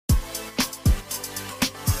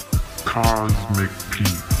Cosmic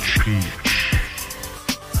Peach.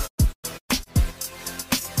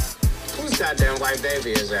 Whose goddamn white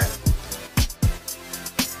baby is that?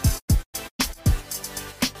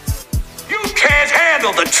 You can't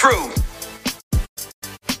handle the truth!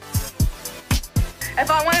 If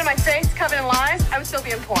I wanted my face covered in lies, I would still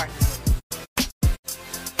be in porn.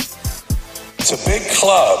 It's a big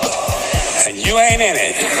club, and you ain't in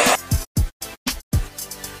it.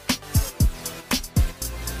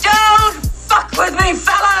 Don't fuck with me,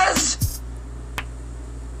 fellas!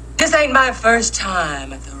 This ain't my first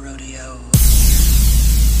time at the rodeo.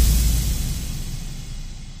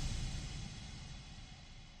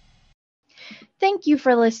 Thank you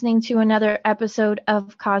for listening to another episode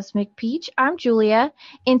of Cosmic Peach. I'm Julia,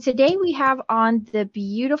 and today we have on the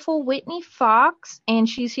beautiful Whitney Fox, and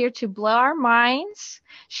she's here to blow our minds.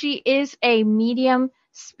 She is a medium,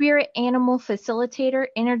 spirit animal facilitator,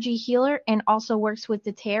 energy healer, and also works with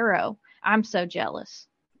the tarot. I'm so jealous.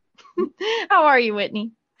 How are you,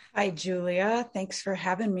 Whitney? Hi, Julia. Thanks for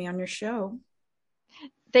having me on your show.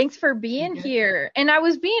 Thanks for being here. And I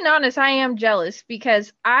was being honest, I am jealous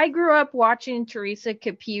because I grew up watching Teresa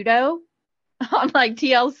Caputo on like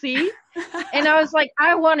TLC. And I was like,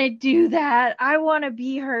 I want to do that. I want to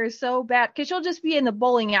be her so bad. Because she'll just be in the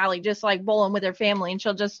bowling alley, just like bowling with her family. And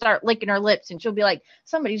she'll just start licking her lips. And she'll be like,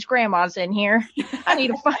 somebody's grandma's in here. I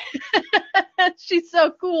need to find. She's so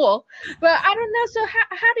cool. But I don't know. So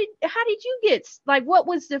how did you get, like, what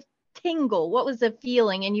was the tingle? What was the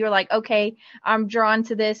feeling? And you're like, okay, I'm drawn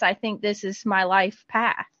to this. I think this is my life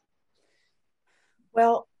path.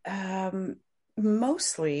 Well,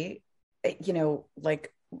 mostly,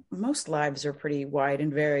 like most lives are pretty wide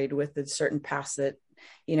and varied with a certain paths that,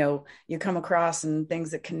 you come across and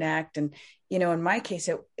things that connect. And, in my case,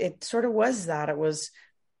 it sort of was that. It was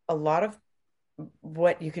a lot of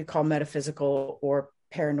what you could call metaphysical or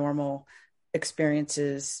paranormal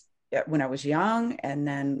experiences when I was young, and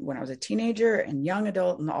then when I was a teenager and young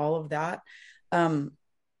adult and all of that.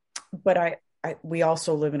 But we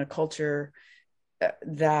also live in a culture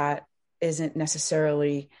that isn't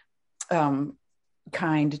necessarily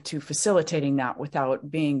kind to facilitating that without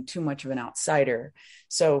being too much of an outsider.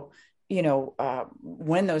 So,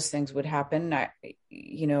 when those things would happen, I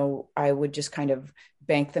would just kind of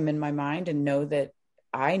bank them in my mind and know that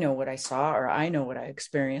I know what I saw or I know what I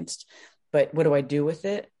experienced, but what do I do with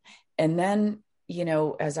it? And then,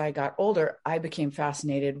 as I got older, I became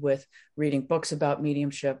fascinated with reading books about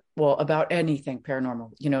mediumship, well, about anything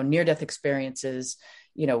paranormal, near-death experiences,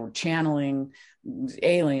 channeling,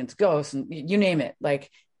 aliens, ghosts, and you name it. Like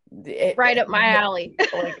right up my alley.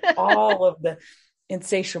 Like all of the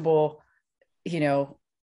insatiable,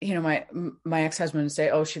 my ex-husband would say,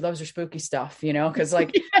 oh, she loves her spooky stuff, because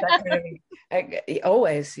like that's really,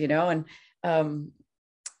 always, and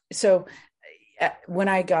so when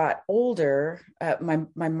I got older, my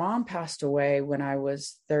mom passed away when I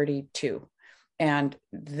was 32, and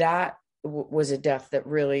that was a death that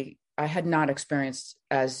really I had not experienced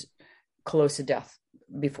as close to death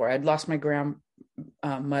before. I'd lost my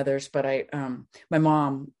grandmothers, but my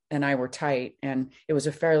mom and I were tight, and it was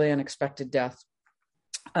a fairly unexpected death.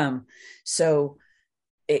 So,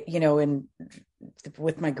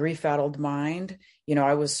 with my grief-addled mind,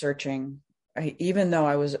 I was searching. Even though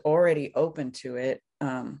I was already open to it,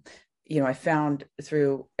 I found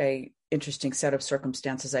through a interesting set of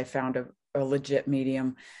circumstances, I found a legit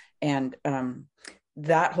medium, and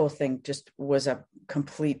that whole thing just was a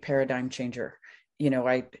complete paradigm changer.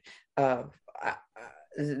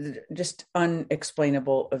 Just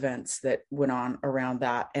unexplainable events that went on around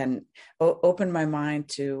that, and opened my mind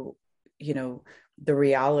to, the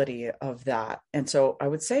reality of that. And so I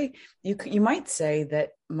would say you might say that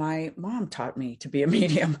my mom taught me to be a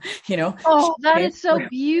medium, Oh, that is so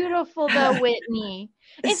beautiful though, Whitney.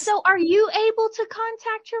 And so are you able to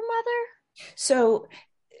contact your mother? So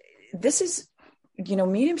this is,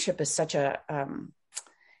 mediumship is such a,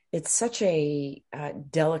 it's such a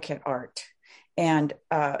delicate art. And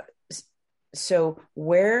so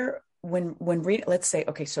when read, let's say,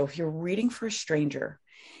 okay, so if you're reading for a stranger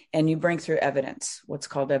and you bring through evidence, what's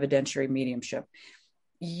called evidentiary mediumship,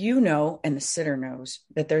 and the sitter knows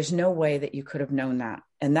that there's no way that you could have known that.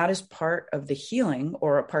 And that is part of the healing,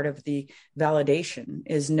 or a part of the validation,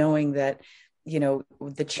 is knowing that,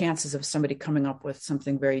 the chances of somebody coming up with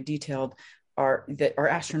something very detailed are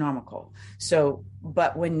astronomical. So,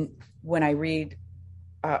 but when I read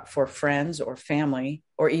for friends or family,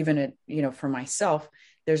 or even, for myself,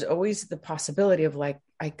 there's always the possibility of like,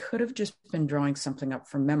 I could have just been drawing something up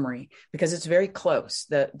from memory, because it's very close.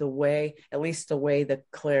 The way, at least the way the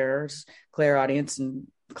clairaudience and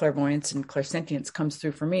clairvoyance and clairsentience comes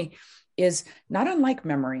through for me is not unlike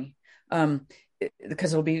memory.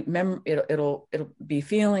 Because it'll be it'll be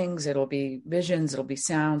feelings, it'll be visions, it'll be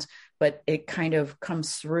sounds, but it kind of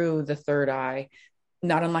comes through the third eye,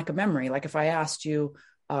 not unlike a memory. Like if I asked you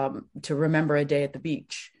to remember a day at the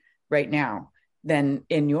beach right now, then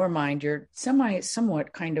in your mind, you're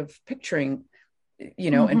somewhat kind of picturing,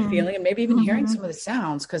 and feeling, and maybe even hearing some of the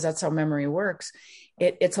sounds, because that's how memory works.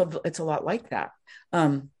 It's a lot like that.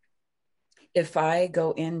 If I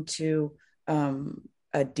go into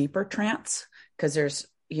a deeper trance, because there's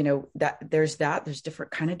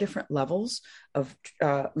different levels of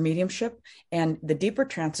mediumship, and the deeper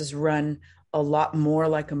trances run a lot more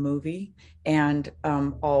like a movie, and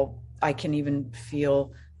I can even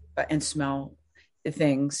feel and smell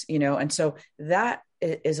things, and so that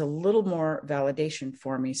is a little more validation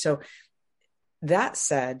for me. So that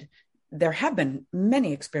said, there have been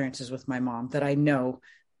many experiences with my mom that I know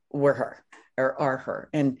were her or are her,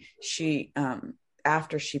 and she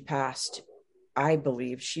after she passed, I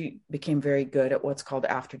believe she became very good at what's called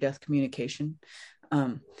after death communication.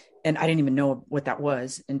 And I didn't even know what that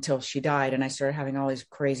was until she died. And I started having all these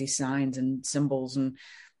crazy signs and symbols and,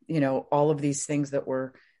 all of these things that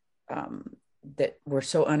were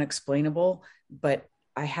so unexplainable, but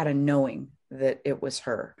I had a knowing that it was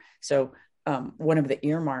her. So one of the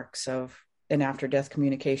earmarks of an after death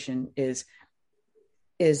communication is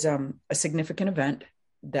a significant event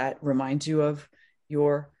that reminds you of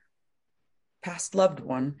your past loved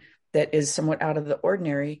one, that is somewhat out of the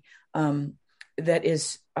ordinary, that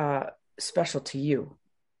is special to you.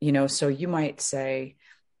 So you might say,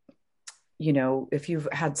 if you've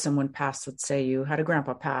had someone pass, let's say you had a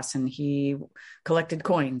grandpa pass and he collected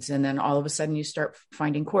coins, and then all of a sudden you start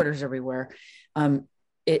finding quarters everywhere.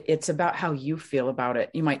 It's about how you feel about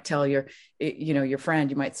it. You might tell your friend,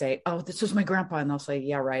 you might say, oh, this was my grandpa. And they'll say,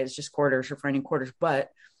 yeah, right. It's just quarters, or finding quarters. But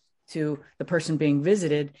to the person being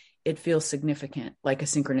visited, it feels significant, like a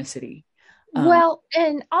synchronicity. Well,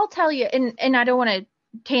 and I'll tell you, and I don't want to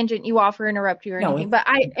tangent you off or interrupt you or anything, but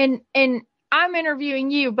I'm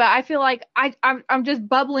interviewing you, but I feel like I'm just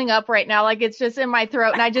bubbling up right now. Like it's just in my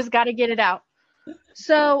throat and I just got to get it out.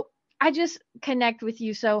 So I just connect with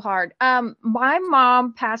you so hard. My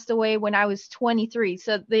mom passed away when I was 23.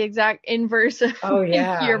 So the exact inverse of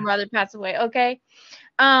your mother passed away. Okay.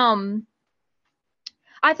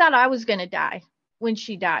 I thought I was going to die when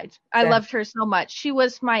she died. I loved her so much. She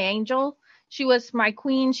was my angel. She was my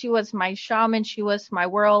queen. She was my shaman. She was my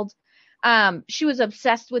world. She was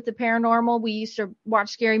obsessed with the paranormal. We used to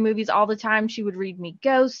watch scary movies all the time. She would read me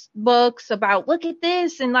ghost books about, look at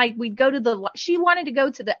this. And like, we'd go to she wanted to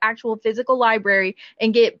go to the actual physical library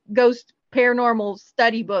and get ghost paranormal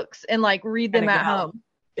study books and like read them at home.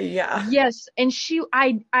 Yeah. Yes. And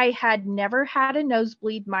I had never had a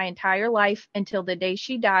nosebleed my entire life until the day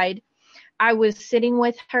she died. I was sitting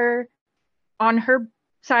with her on her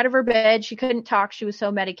side of her bed. She couldn't talk. She was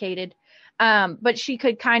so medicated. But she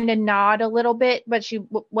could kind of nod a little bit, but she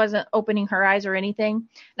wasn't opening her eyes or anything.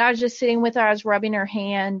 And I was just sitting with her. I was rubbing her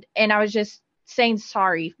hand, and I was just saying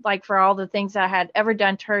sorry, like for all the things I had ever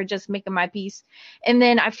done to her, just making my peace. And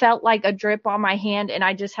then I felt like a drip on my hand, and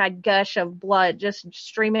I just had gush of blood just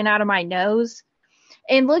streaming out of my nose.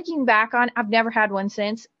 And looking back on, I've never had one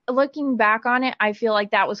since. Looking back on it, I feel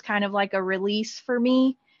like that was kind of like a release for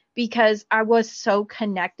me, because I was so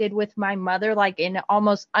connected with my mother, like in an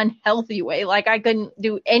almost unhealthy way. Like I couldn't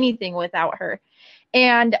do anything without her.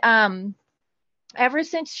 And ever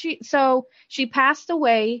since she passed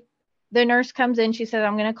away, the nurse comes in, she said,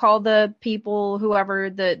 I'm going to call the people, whoever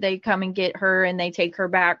they come and get her, and they take her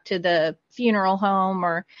back to the funeral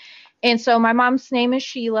home. And so my mom's name is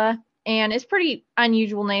Sheila, and it's pretty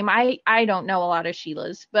unusual name. I don't know a lot of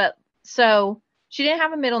Sheilas, but so she didn't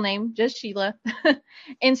have a middle name, just Sheila.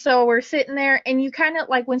 And so we're sitting there, and you kind of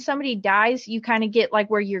like, when somebody dies, you kind of get like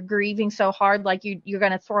where you're grieving so hard, like you're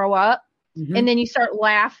going to throw up. Mm-hmm. And then you start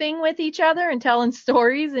laughing with each other and telling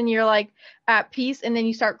stories, and you're like at peace. And then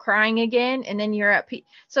you start crying again, and then you're at peace.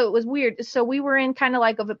 So it was weird. So we were in kind of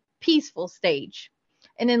like of a peaceful stage.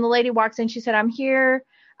 And then the lady walks in. She said, I'm here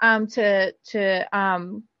to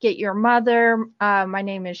get your mother. My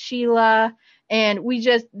name is Sheila. And we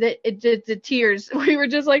just, the tears, we were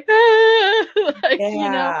just like, ah, like,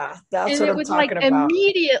 yeah, that's and what it I'm was talking like about.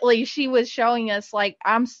 Immediately she was showing us like,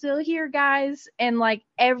 I'm still here, guys. And like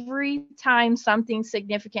every time something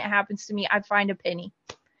significant happens to me, I find a penny,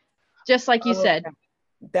 just like you said.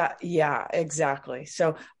 Yeah, exactly.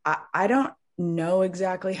 So I don't know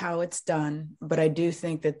exactly how it's done, but I do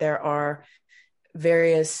think that there are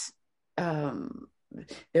various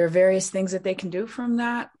there are various things that they can do from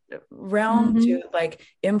that realm to like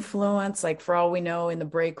influence, like for all we know in the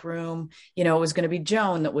break room, it was going to be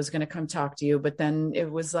Joan that was going to come talk to you. But then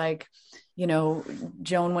it was like,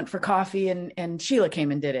 Joan went for coffee and Sheila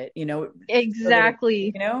came and did it,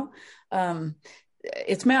 Exactly.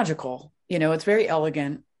 It's magical, it's very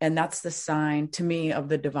elegant. And that's the sign to me of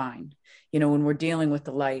the divine, when we're dealing with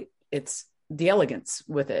the light, it's the elegance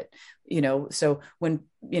with it, so when,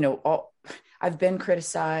 I've been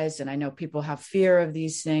criticized and I know people have fear of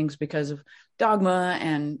these things because of dogma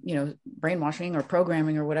and, brainwashing or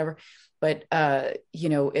programming or whatever. But,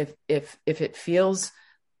 if it feels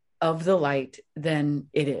of the light, then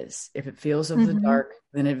it is. If it feels of the dark,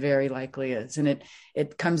 then it very likely is. And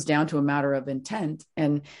it comes down to a matter of intent.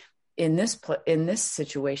 And in this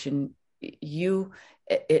situation,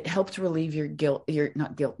 it helps relieve your guilt, your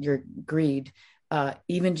greed,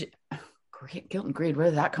 guilt and greed. Where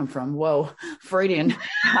did that come from? Whoa, Freudian. No,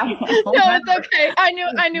 it's okay. I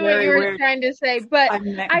knew what you were trying to say, but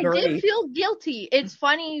I did feel guilty. It's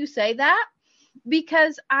funny you say that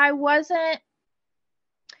because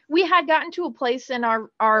we had gotten to a place in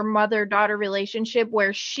our mother-daughter relationship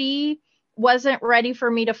where she wasn't ready for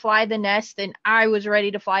me to fly the nest and I was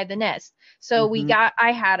ready to fly the nest. So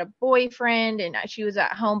I had a boyfriend and she was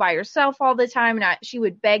at home by herself all the time. And she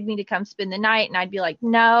would beg me to come spend the night. And I'd be like,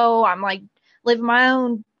 no, I'm like living my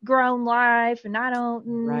own grown life and I don't.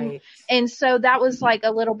 Right. And so that was like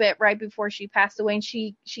a little bit right before she passed away. And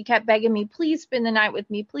she kept begging me, please spend the night with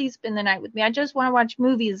me. Please spend the night with me. I just want to watch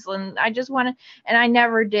movies and and I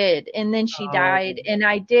never did. And then she died and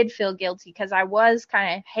I did feel guilty because I was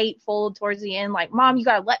kind of hateful towards the end. Like, Mom, you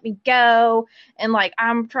got to let me go. And like,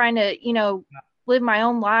 I'm trying to, live my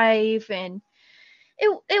own life. And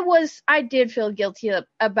I did feel guilty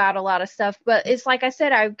about a lot of stuff, but it's like I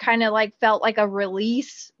said, I kind of like felt like a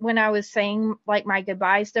release when I was saying like my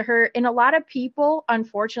goodbyes to her. And a lot of people,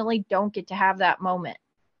 unfortunately, don't get to have that moment.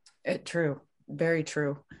 True. Very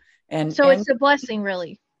true. And so it's a blessing,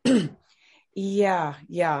 really.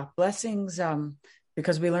 Yeah. Blessings.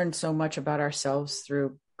 Because we learn so much about ourselves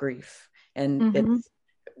through grief and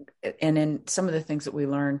and in some of the things that we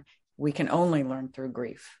learn, we can only learn through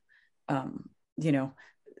grief.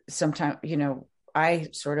 Sometimes, I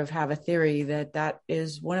sort of have a theory that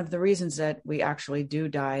is one of the reasons that we actually do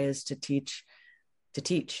die is to teach.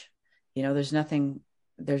 There's nothing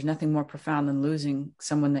more profound than losing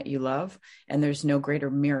someone that you love. And there's no greater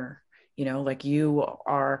mirror, like you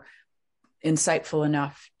are insightful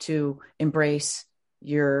enough to embrace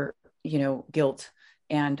your, guilt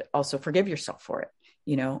and also forgive yourself for it.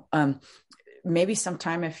 Maybe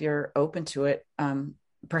sometime if you're open to it,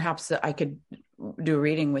 perhaps that I could do a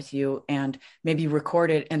reading with you and maybe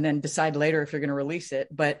record it and then decide later if you're going to release it.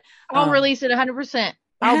 But I'll release it 100%.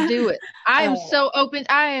 I'll do it. I am so open.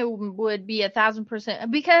 I would be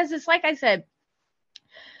 1,000% because it's like I said,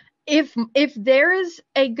 if there is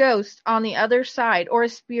a ghost on the other side or a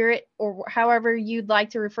spirit or however you'd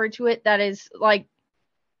like to refer to it, that is like,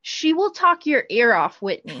 she will talk your ear off,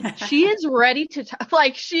 Whitney. She is ready to talk.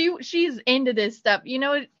 Like she's into this stuff.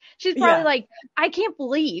 She's probably like, I can't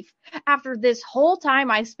believe after this whole time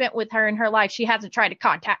I spent with her in her life, she hasn't tried to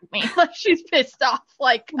contact me. Like she's pissed off.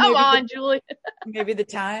 Like, come on, Julie. Maybe the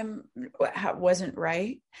time wasn't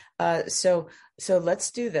right. So let's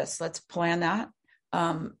do this. Let's plan that.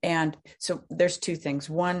 And so there's two things.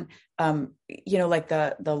 One, like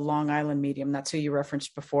the Long Island medium, that's who you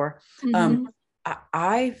referenced before.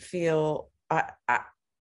 I feel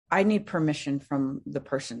I need permission from the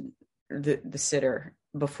person, the sitter,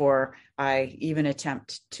 before I even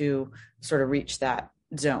attempt to sort of reach that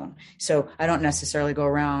zone. So I don't necessarily go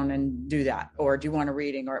around and do that, or do you want a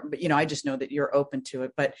reading, but I just know that you're open to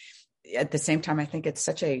it. But at the same time, I think it's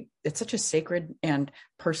such a sacred and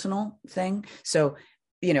personal thing. So,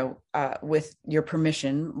 with your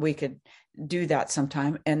permission, we could do that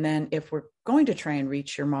sometime. And then if we're going to try and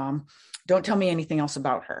reach your mom, don't tell me anything else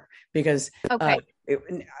about her, because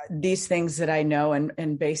these things that I know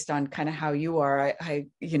and based on kind of how you are, I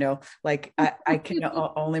can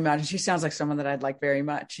only imagine. She sounds like someone that I'd like very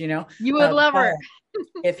much, You would love her.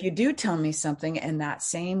 If you do tell me something and that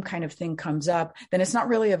same kind of thing comes up, then it's not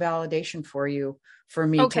really a validation for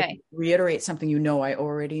me to reiterate something I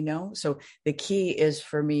already know. So the key is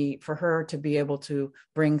for her to be able to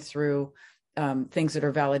bring through things that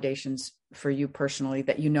are validations for you personally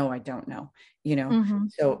that, I don't know, Mm-hmm.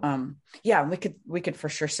 so, yeah, we could for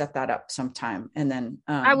sure set that up sometime. And then,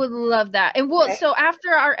 I would love that. And okay. so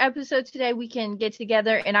after our episode today, we can get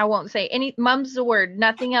together and I won't say mom's the word,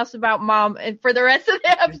 nothing else about mom and for the rest of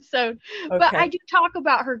the episode. Okay. But I do talk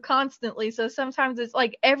about her constantly. So sometimes it's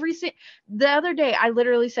like the other day, I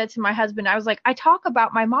literally said to my husband, I was like, I talk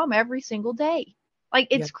about my mom every single day. Like,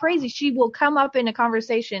 it's crazy. She will come up in a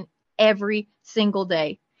conversation every single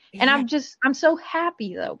day. And I'm so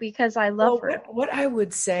happy though, because I love her. What I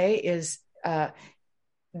would say is,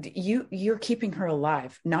 you're keeping her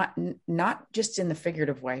alive, not just in the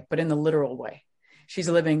figurative way, but in the literal way. She's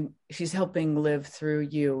helping live through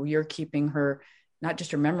you. You're keeping her, not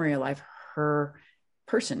just her memory alive, her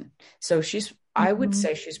person. So I would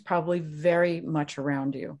say she's probably very much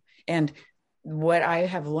around you. And what I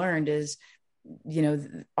have learned is,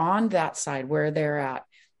 on that side where they're at,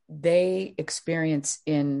 they experience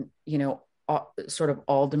in, sort of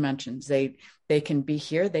all dimensions. They can be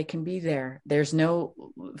here, they can be there. There's no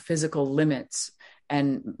physical limits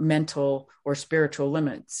and mental or spiritual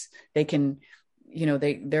limits. They can,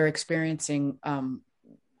 they're experiencing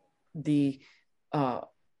the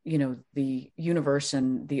universe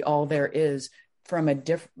and the all there is from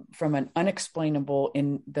an unexplainable,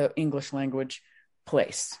 in the English language,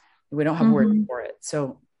 place. We don't have words for it.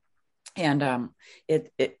 So, and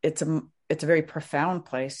it's a very profound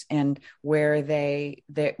place, and where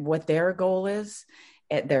what their goal is,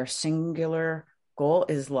 their singular goal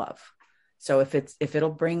is love. So if it'll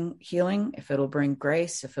bring healing, if it'll bring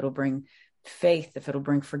grace, if it'll bring faith, if it'll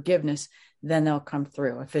bring forgiveness, then they'll come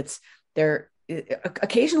through.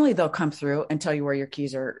 Occasionally they'll come through and tell you where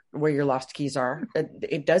your lost keys are.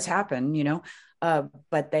 It does happen,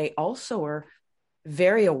 but they also are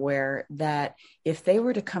very aware that if they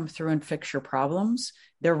were to come through and fix your problems,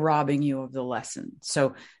 they're robbing you of the lesson.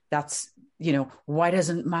 So that's, why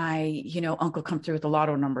doesn't my, uncle come through with the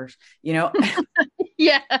lotto numbers,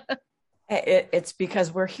 Yeah. It's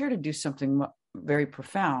because we're here to do something very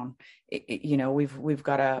profound. We've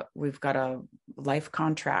got a life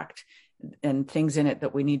contract and things in it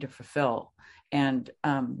that we need to fulfill. And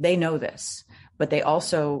they know this, but they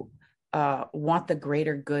also want the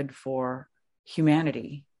greater good for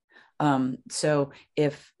humanity. So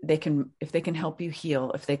if they can help you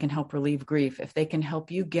heal, if they can help relieve grief, if they can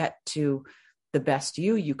help you get to the best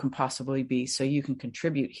you can possibly be, so you can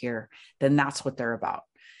contribute here, then that's what they're about.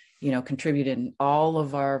 Contribute in all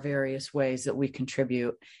of our various ways that we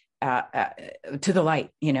contribute to the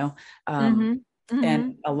light,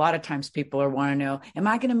 and a lot of times people want to know, am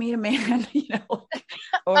I going to meet a man? Or,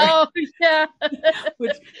 oh yeah.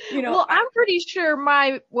 Which, well, I'm pretty sure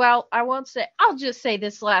I'll just say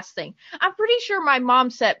this last thing. I'm pretty sure my mom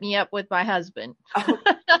set me up with my husband.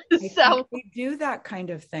 So we do that kind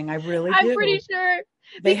of thing. I really do. I'm pretty sure,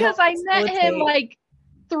 because I met him like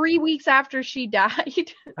 3 weeks after she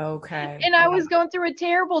died. Okay. And I was going through a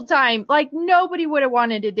terrible time. Like, nobody would have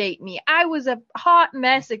wanted to date me. I was a hot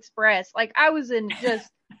mess express. Like, I was in just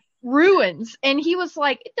ruins. And he was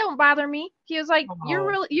like, it don't bother me. He was like,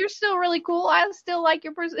 you're still really cool. I still like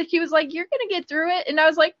your person. He was like, you're going to get through it. And I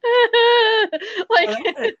was like,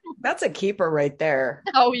 that's a keeper right there.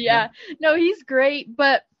 Oh yeah. No, he's great.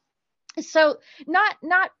 But so not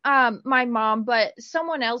my mom, but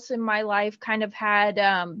someone else in my life kind of had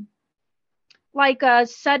like a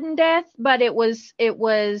sudden death, but it was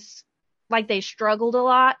like they struggled a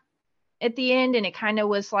lot at the end, and it kind of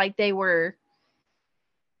was like they were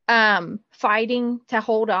fighting to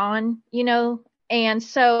hold on, And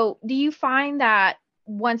so do you find that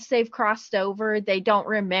once they've crossed over, they don't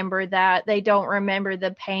remember that, they don't remember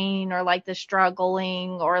the pain or like the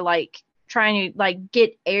struggling or like trying to like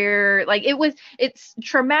get air? Like, it's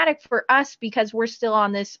traumatic for us because we're still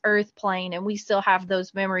on this earth plane and we still have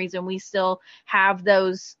those memories and we still have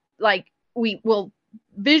those, like, we will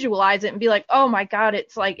visualize it and be like, oh my God,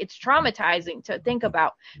 it's traumatizing to think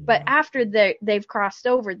about. But after they've crossed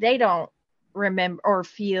over, they don't remember or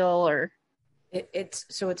feel or. It's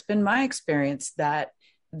been my experience that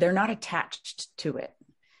they're not attached to it,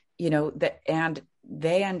 and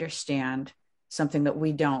they understand something that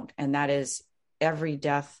we don't, and that is every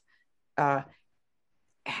death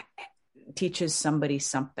teaches somebody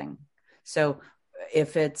something. So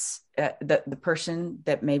if it's the person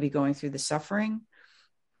that may be going through the suffering,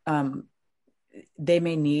 they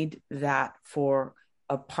may need that for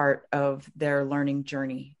a part of their learning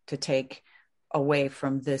journey to take away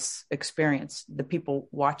from this experience. The people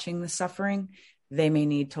watching the suffering, they may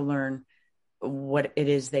need to learn what it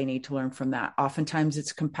is they need to learn from that. Oftentimes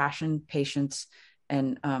it's compassion, patience,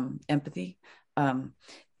 and empathy.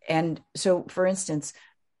 and so, for instance,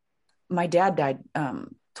 my dad died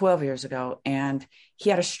 12 years ago, and he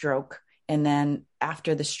had a stroke. And then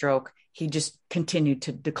after the stroke, he just continued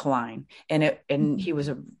to decline. And he was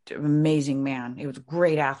an amazing man. He was a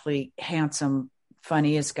great athlete, handsome,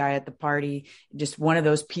 funniest guy at the party, just one of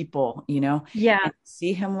those people, Yeah. And to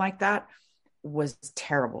see him like that was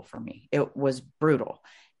terrible for me. It was brutal.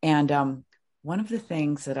 And one of the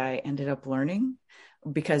things that I ended up learning,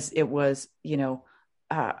 because it was,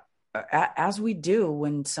 as we do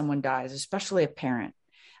when someone dies, especially a parent.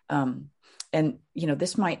 And,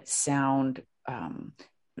 this might sound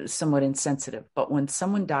somewhat insensitive, but when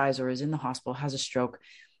someone dies or is in the hospital, has a stroke,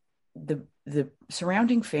 the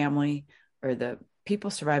surrounding family or the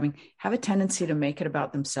people surviving have a tendency to make it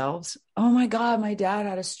about themselves. Oh my God, my dad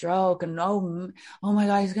had a stroke, and oh my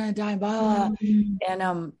God, he's going to die. Blah. Mm-hmm.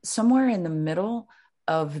 And somewhere in the middle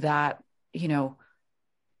of that,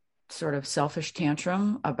 sort of selfish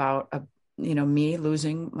tantrum about, me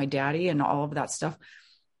losing my daddy and all of that stuff,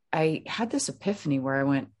 I had this epiphany where I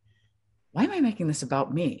went, why am I making this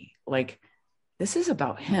about me? Like, this is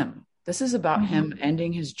about him. This is about mm-hmm. him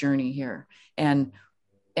ending his journey here. And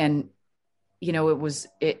it was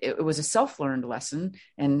a self-learned lesson,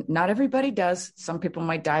 and not everybody does. Some people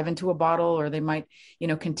might dive into a bottle, or they might,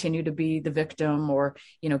 continue to be the victim, or,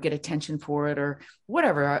 get attention for it, or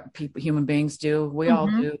whatever human beings do. We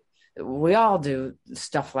mm-hmm. all do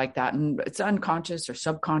stuff like that. And it's unconscious or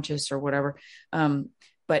subconscious or whatever.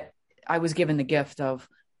 But I was given the gift of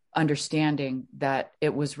understanding that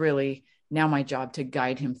it was really now my job to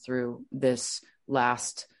guide him through this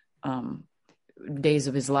last days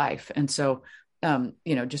of his life. And so,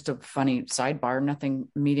 just a funny sidebar, nothing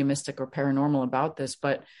mediumistic or paranormal about this,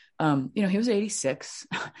 but, he was 86.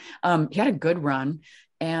 He had a good run,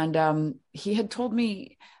 and he had told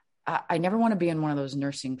me, I never want to be in one of those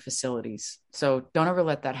nursing facilities. So don't ever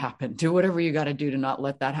let that happen. Do whatever you got to do to not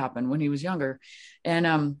let that happen, when he was younger.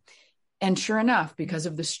 And sure enough, because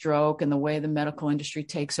of the stroke and the way the medical industry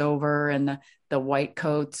takes over, and the white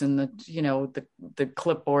coats and the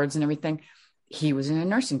clipboards and everything, he was in a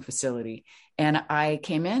nursing facility. And I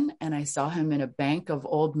came in and I saw him in a bank of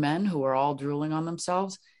old men who were all drooling on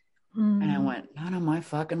themselves. Mm. And I went, not on my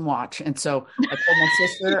fucking watch. And so I told my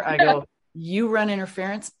sister, I go, you run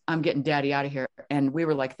interference, I'm getting daddy out of here. And we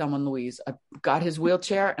were like Thelma and Louise. I got his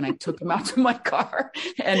wheelchair and I took him out to my car,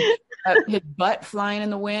 and his butt flying in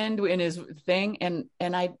the wind in his thing. And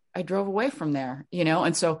I drove away from there,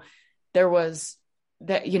 And so there was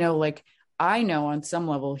that, like, I know on some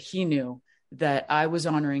level he knew that I was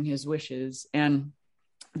honoring his wishes. And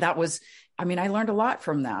that was, I learned a lot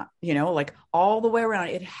from that, like all the way around.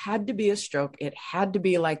 It had to be a stroke. It had to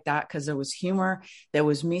be like that, because there was humor. There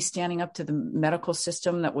was me standing up to the medical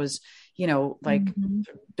system that was, like mm-hmm.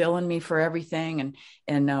 billing me for everything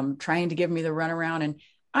and trying to give me the runaround. And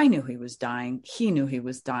I knew he was dying. He knew he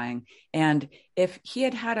was dying. And if he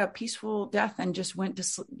had had a peaceful death and just went to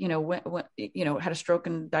sleep, had a stroke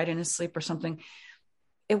and died in his sleep or something,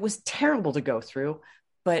 it was terrible to go through.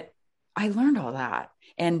 But I learned all that.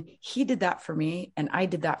 And he did that for me, and I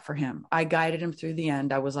did that for him. I guided him through the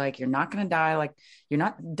end. I was like, you're not going to die. Like, you're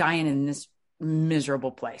not dying in this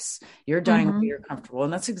miserable place. You're dying mm-hmm. where you're comfortable.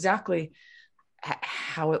 And that's exactly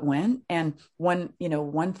how it went. And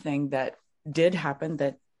one thing that did happen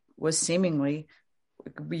that was seemingly,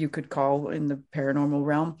 you could call in the paranormal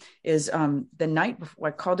realm, is the night before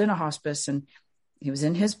I called in a hospice, and he was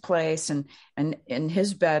in his place and in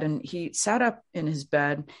his bed, and he sat up in his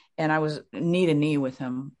bed, and I was knee to knee with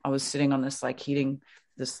him. I was sitting on this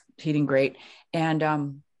heating grate,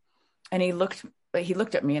 and he looked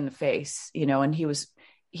at me in the face, and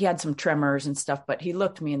he had some tremors and stuff, but he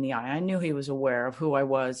looked me in the eye. I knew he was aware of who I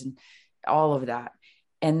was and all of that.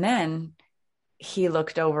 And then he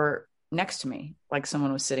looked over next to me, like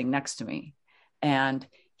someone was sitting next to me, and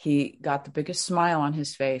he got the biggest smile on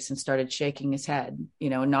his face and started shaking his head,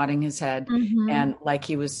 nodding his head. Mm-hmm. And like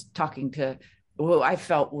he was talking to who I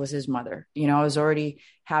felt was his mother. I was already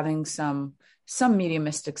having some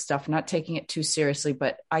mediumistic stuff, not taking it too seriously,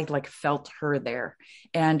 but I felt her there.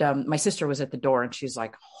 And my sister was at the door, and she's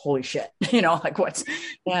like, holy shit, like what's,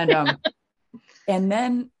 and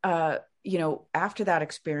then, after that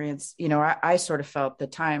experience, I sort of felt the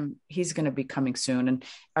time he's going to be coming soon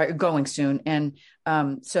and going soon. And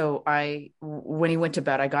so when he went to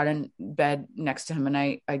bed, I got in bed next to him, and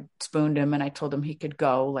I spooned him, and I told him he could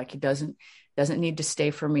go. Like, he doesn't need to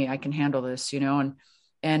stay for me. I can handle this, and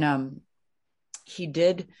he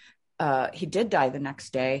did die the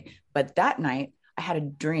next day. But that night I had a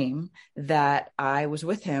dream that I was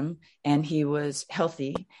with him and he was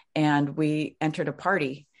healthy, and we entered a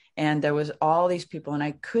party. And there was all these people, and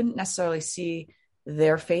I couldn't necessarily see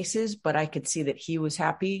their faces, but I could see that he was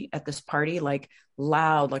happy at this party, like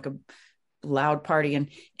a loud party.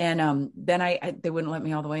 And then they wouldn't let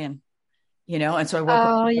me all the way in, and so I woke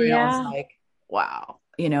up and I was like, wow,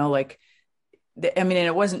 like, I mean, and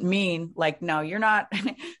it wasn't mean, like, no, you're not.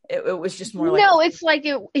 It was just more like, no, it's like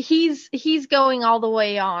he's going all the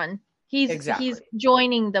way on. He's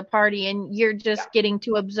joining the party, and you're just getting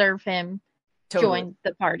to observe him join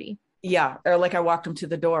the party. Yeah. Or like I walked him to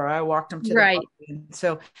the door. I walked him to the party.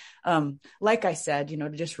 So, like I said, to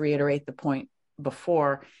just reiterate the point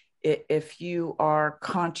before, if you are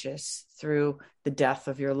conscious through the death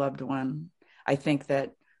of your loved one, I think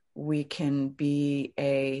that we can be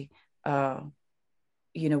a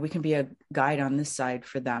guide on this side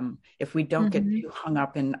for them if we don't get too hung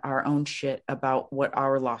up in our own shit about what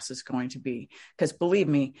our loss is going to be. Because believe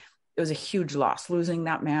me, it was a huge loss. Losing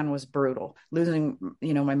that man was brutal. Losing,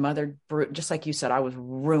 my mother, just like you said, I was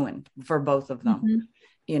ruined for both of them,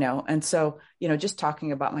 and so, just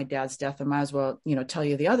talking about my dad's death, I might as well, tell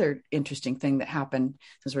you the other interesting thing that happened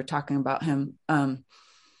since we're talking about him.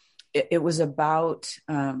 It was about,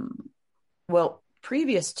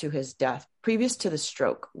 previous to his death, previous to the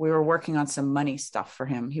stroke, we were working on some money stuff for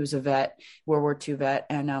him. He was a vet, World War II vet.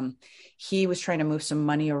 And he was trying to move some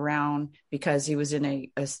money around because he was in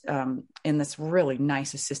in this really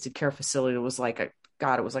nice assisted care facility. It was like it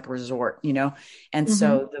was like a resort, And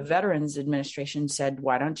so the Veterans Administration said,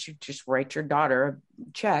 why don't you just write your daughter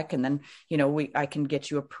a check? And then, I can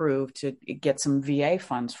get you approved to get some VA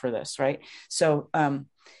funds for this. Right. So,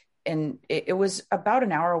 and it was about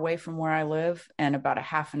an hour away from where I live and about a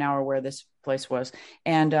half an hour where this place was.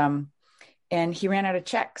 And he ran out of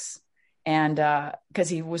checks, and cause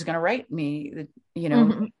he was going to write me,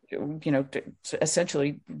 to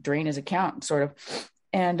essentially drain his account sort of.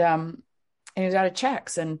 And he was out of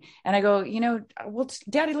checks, and I go,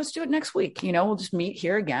 Daddy, let's do it next week. We'll just meet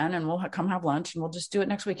here again and we'll come have lunch and we'll just do it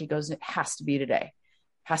next week. He goes, it has to be today.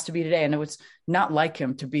 And it was not like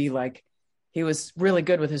him to be like, he was really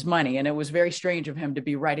good with his money. And it was very strange of him to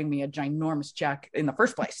be writing me a ginormous check in the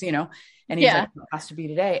first place, and he's like, it has to be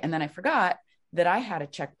today. And then I forgot that I had a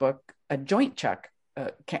checkbook, a joint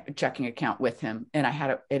checking account with him. And I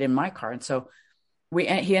had it in my car. And so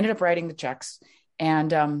he ended up writing the checks,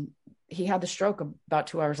 and he had the stroke about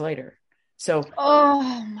 2 hours later. So,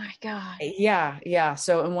 oh my God. Yeah.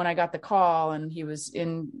 So, and when I got the call and he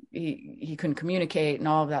couldn't communicate and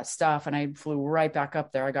all of that stuff, and I flew right back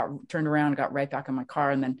up there, I got turned around, got right back in my car,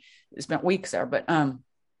 and then spent weeks there. But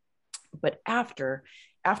after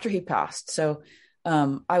he passed, so,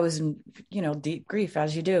 I was in, deep grief,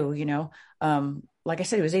 as you do, like I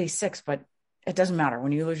said, he was 86, but it doesn't matter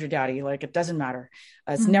when you lose your daddy, like it doesn't matter.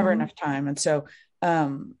 It's never enough time. And so,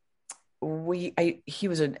 he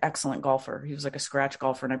was an excellent golfer. He was like a scratch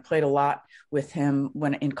golfer, and I played a lot with him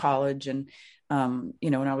when in college and,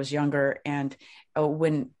 when I was younger. And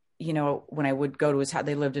when I would go to his house,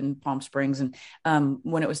 they lived in Palm Springs. And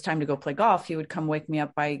when it was time to go play golf, he would come wake me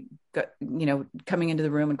up by, coming into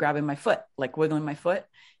the room and grabbing my foot, like wiggling my foot,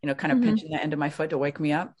 kind of pinching the end of my foot to wake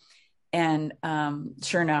me up. And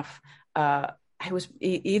sure enough, I was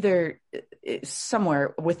either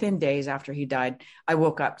somewhere within days after he died, I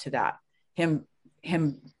woke up to that. Him.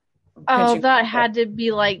 Oh, that had to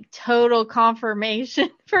be like total confirmation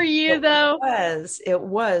for you, though. It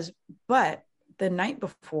was. But the night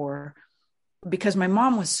before, because my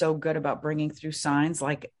mom was so good about bringing through signs,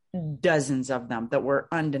 like dozens of them that were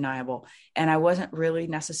undeniable. And I wasn't really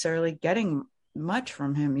necessarily getting much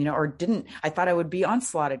from him, or didn't. I thought I would be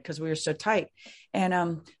onslaughted because we were so tight.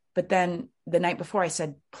 And, but then the night before I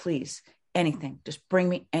said, please, anything, just bring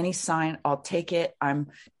me any sign. I'll take it. I'm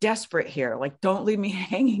desperate here. Like, don't leave me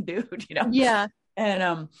hanging, dude, Yeah.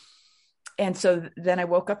 And so then I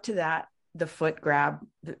woke up to that, the foot grab,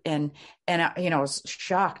 and I, I was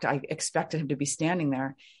shocked. I expected him to be standing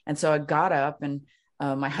there. And so I got up, and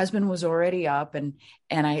my husband was already up, and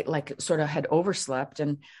I like sort of had overslept,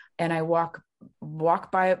 and I walk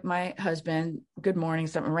by my husband, good morning,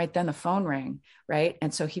 something. Right then the phone rang. Right.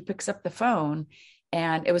 And so he picks up the phone,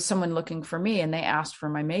 and it was someone looking for me, and they asked for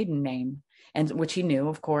my maiden name, and which he knew,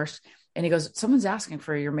 of course. And he goes, someone's asking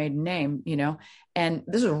for your maiden name, and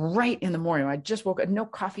this was right in the morning. I just woke up, no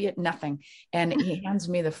coffee yet, nothing. And he hands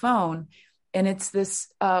me the phone, and it's this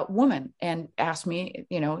woman, and asked me,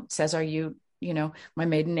 says, are you, my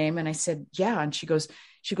maiden name? And I said, yeah. And she goes,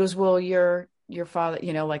 well, you're your father,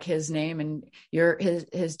 like his name, and you're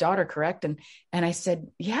his daughter, correct? And I said,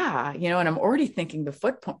 yeah, and I'm already thinking the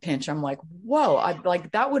foot pinch. I'm like, whoa,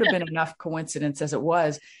 that would have been enough coincidence as it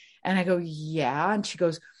was. And I go, yeah. And she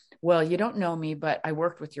goes, well, you don't know me, but I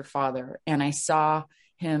worked with your father, and I saw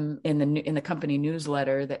him in the company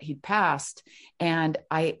newsletter that he'd passed. And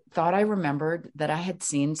I thought I remembered that I had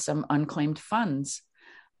seen some unclaimed funds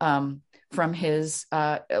from his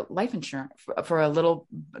life insurance for a little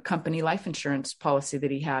company life insurance policy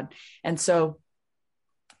that he had. And so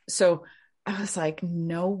I was like,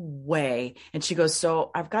 no way. And she goes,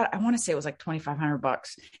 so I want to say it was like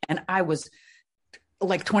 $2,500. And I was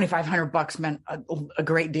like, $2,500 meant a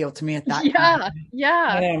great deal to me at that time.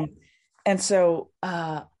 Yeah. And so,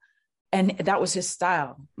 and that was his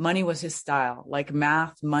style. Money was his style, like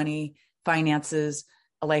math, money, finances.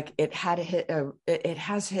 Like it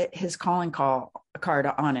has his calling card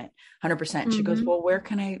on it, 100%. And she goes, well, where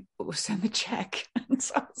can I send the check? And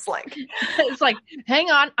so I was like, it's like,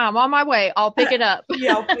 hang on, I'm on my way. I'll pick it up.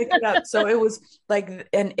 Yeah, I'll pick it up. So it was like,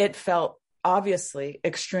 and it felt obviously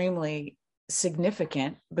extremely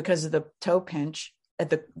significant because of the toe pinch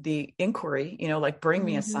at the inquiry, like bring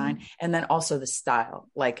me a sign. And then also the style,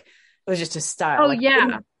 like it was just a style. Oh, like,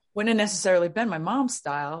 yeah. Wouldn't have necessarily been my mom's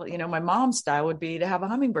style. My mom's style would be to have a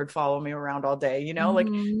hummingbird follow me around all day,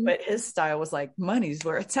 but his style was like, money's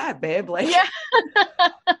where it's at, babe. Like, yeah.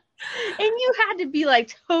 And you had to be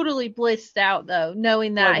like totally blissed out though,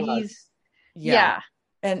 knowing that he's, yeah.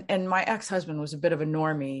 And my ex-husband was a bit of a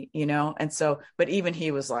normie, and so, but even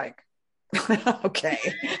he was like, okay,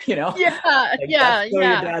 yeah, like, yeah. Your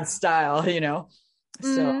dad's style,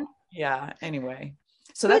 so yeah, anyway.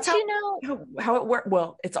 So that's how it worked.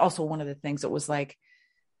 Well, it's also one of the things that was like,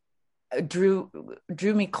 drew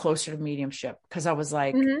me closer to mediumship. Cause I was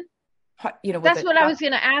like, that's what I was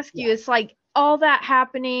going to ask you. It's like all that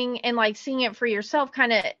happening and like seeing it for yourself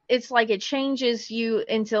kind of, it's like, it changes you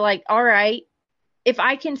into like, all right, if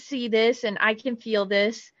I can see this and I can feel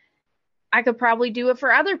this, I could probably do it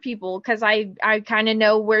for other people. Cause I kind of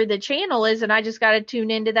know where the channel is and I just got to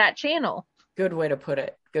tune into that channel. Good way to put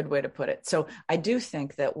it. So I do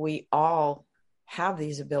think that we all have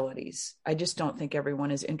these abilities. I just don't think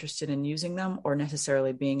everyone is interested in using them or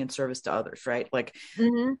necessarily being in service to others. Right. Like,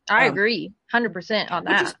 I agree 100% on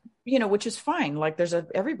that, which is fine. Like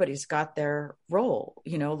everybody's got their role,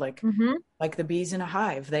 like the bees in a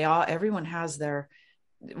hive, everyone has their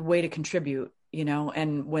way to contribute,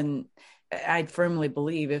 and when I firmly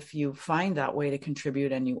believe if you find that way to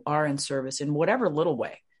contribute and you are in service in whatever little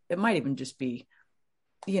way, it might even just be,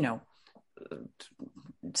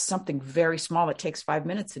 something very small that takes 5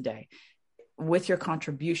 minutes a day. With your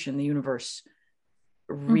contribution, the universe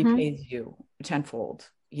repays you tenfold,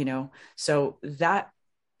 so that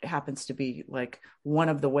happens to be like one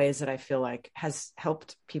of the ways that I feel like has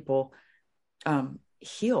helped people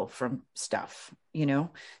heal from stuff,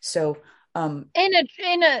 so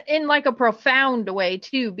in like a profound way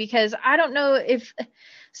too, because I don't know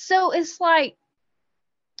so it's like,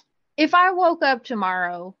 if I woke up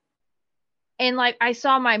tomorrow and like I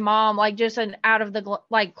saw my mom like just out of the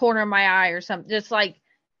like corner of my eye or something, just like,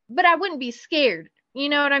 but I wouldn't be scared, you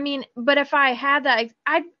know what I mean? But if I had that,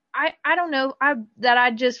 I don't know, that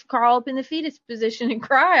I'd just crawl up in the fetus position and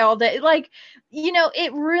cry all day. Like,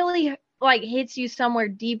 it really like hits you somewhere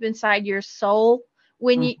deep inside your soul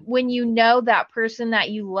when you know that person that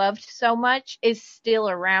you loved so much is still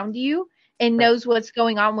around you and knows what's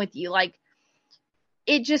going on with you. Like,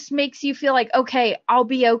 it just makes you feel like, okay, I'll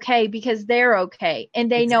be okay because they're okay.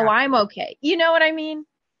 And they know I'm okay. You know what I mean?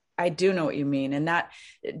 I do know what you mean. And that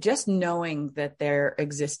just knowing that they're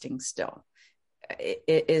existing still,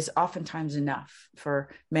 it is oftentimes enough for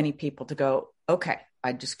many people to go, okay,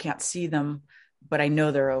 I just can't see them, but I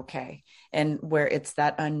know they're okay. And where it's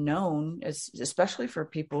that unknown, especially for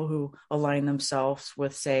people who align themselves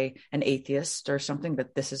with, say, an atheist or something,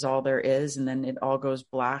 that this is all there is. And then it all goes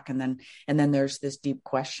black. And then there's this deep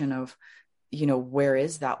question of, where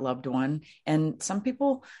is that loved one? And some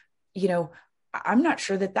people, I'm not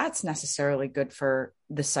sure that that's necessarily good for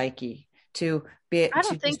the psyche to be. I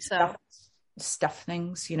don't think so. Stuff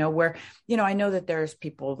things, where, I know that there's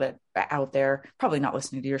people that out there probably not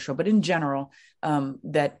listening to your show, but in general,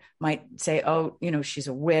 that might say, oh, she's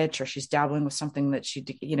a witch or she's dabbling with something that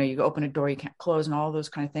you open a door, you can't close and all those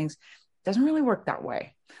kind of things. It doesn't really work that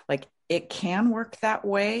way. Like, it can work that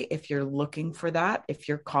way if you're looking for that, if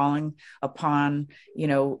you're calling upon,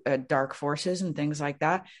 dark forces and things like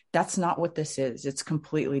that. That's not what this is. It's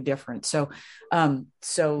completely different. So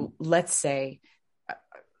let's say,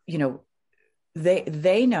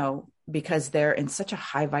 they know, because they're in such a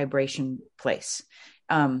high vibration place,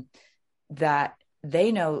 that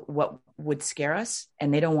they know what would scare us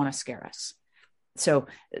and they don't want to scare us. So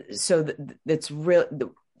that's real.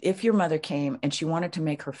 If your mother came and she wanted to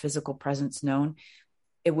make her physical presence known,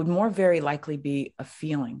 it would more very likely be a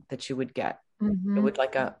feeling that you would get. It would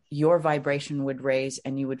your vibration would raise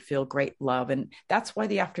and you would feel great love. And that's why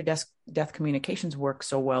the after death communications work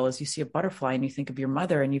so well, is you see a butterfly and you think of your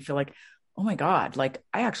mother and you feel like, oh my God, like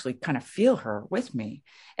I actually kind of feel her with me.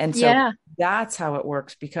 And so that's how it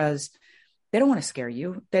works, because they don't want to scare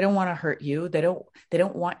you. They don't want to hurt you. They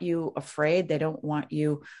don't want you afraid. They don't want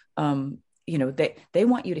you, they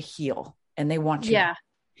want you to heal, and they want you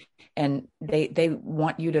and they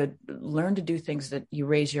want you to learn to do things that you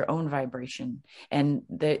raise your own vibration, and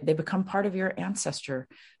they become part of your ancestor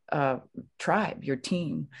tribe, your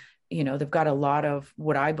team. They've got a lot of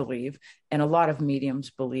what I believe, and a lot of mediums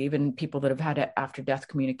believe, and people that have had after death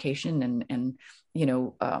communication and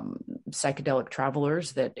psychedelic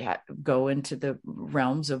travelers that go into the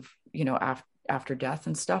realms of, after death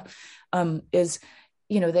and stuff,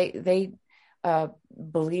 they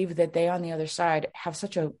believe that they on the other side have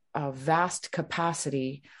such a vast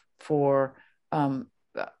capacity for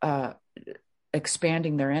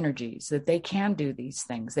expanding their energies, that they can do these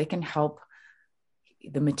things. They can help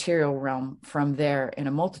the material realm from there in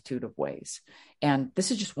a multitude of ways. And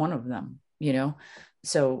this is just one of them,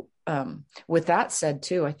 So with that said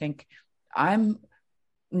too, I think I'm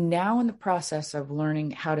now in the process of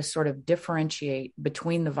learning how to sort of differentiate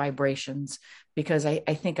between the vibrations, because I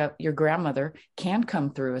think your grandmother can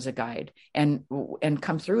come through as a guide and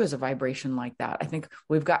come through as a vibration like that. I think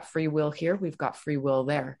we've got free will here. We've got free will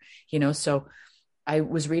there, so I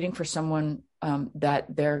was reading for someone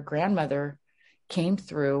that their grandmother came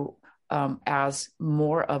through as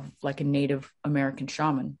more of like a Native American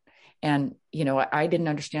shaman. And, I didn't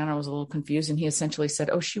understand. I was a little confused. And he essentially said,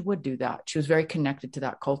 oh, she would do that. She was very connected to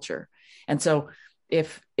that culture. And so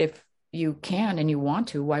if you can and you want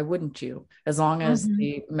to, why wouldn't you? As long as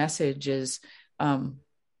the message is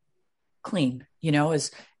clean,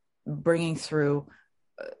 is bringing through,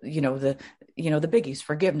 the biggies,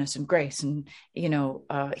 forgiveness and grace and,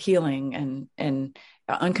 healing and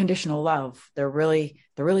unconditional love. They're really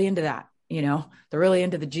into that, they're really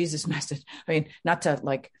into the Jesus message. I mean, not to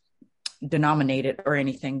like denominate it or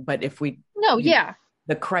anything, but if we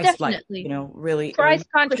the Christ light, really Christ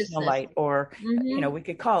consciousness light, or we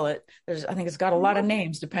could call it, I think it's got a lot of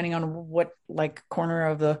names depending on what like corner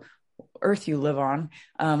of the earth you live on,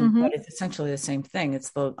 but it's essentially the same thing.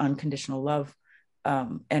 It's the unconditional love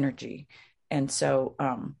energy. And so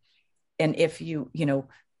and if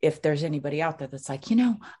if there's anybody out there that's like,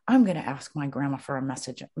 I'm going to ask my grandma for a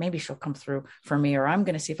message, maybe she'll come through for me, or I'm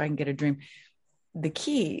going to see if I can get a dream. The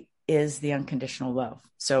key is the unconditional love.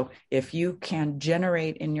 So if you can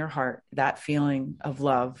generate in your heart that feeling of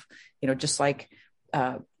love, just like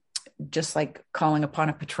calling upon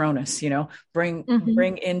a Patronus,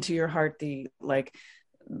 bring into your heart the like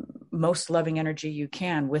most loving energy you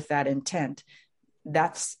can with that intent.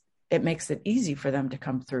 It makes it easy for them to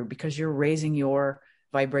come through, because you're raising your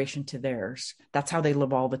vibration to theirs. That's how they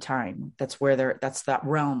live all the time. That's where that's that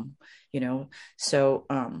realm, so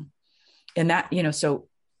and that, so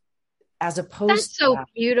as opposed that's so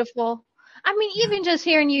beautiful. I mean, even just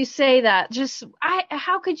hearing you say that,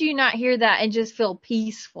 how could you not hear that and just feel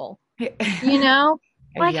peaceful?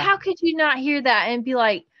 Like, how could you not hear that and be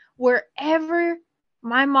like, wherever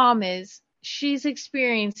my mom is, she's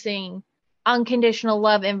experiencing unconditional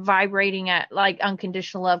love and vibrating at like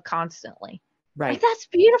unconditional love constantly. Right. Like, that's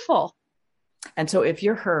beautiful. And so if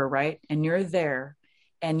you're her, right, and you're there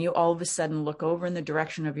and you all of a sudden look over in the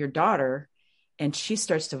direction of your daughter and she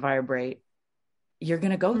starts to vibrate, you're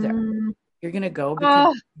going to go there. You're going to go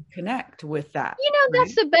because you connect with that.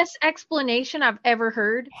 That's the best explanation I've ever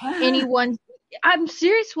heard. Anyone, I'm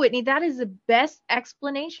serious, Whitney. That is the best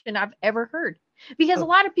explanation I've ever heard. Because a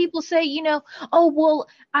lot of people say, oh, well,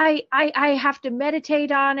 I have to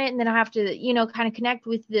meditate on it. And then I have to, kind of connect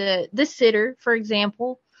with the sitter, for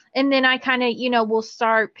example. And then I kind of, will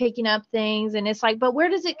start picking up things. And it's like, but where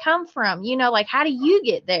does it come from? Like, how do you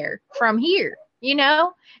get there from here?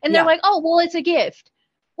 And they're like, oh, well, it's a gift.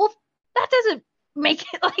 Well, that doesn't make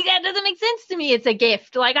it like, that doesn't make sense to me. It's a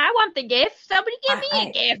gift. Like, I want the gift. Somebody give me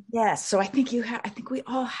a gift. Yes. So I think I think we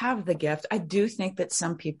all have the gift. I do think that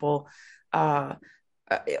some people,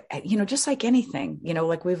 just like anything,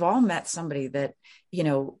 like we've all met somebody that,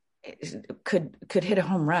 could hit a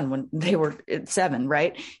home run when they were 7,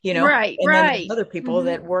 right? Right. And then there's other people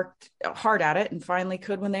that worked hard at it and finally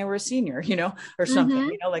could when they were a senior, or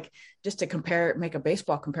something, like just to make a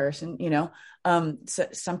baseball comparison, so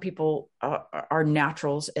some people are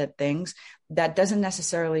naturals at things. That doesn't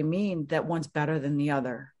necessarily mean that one's better than the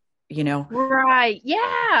other. Right.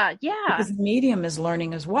 Yeah. Because the medium is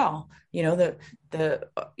learning as well,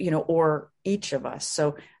 or each of us.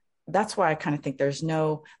 So that's why I kind of think there's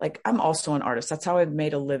no, like, I'm also an artist. That's how I've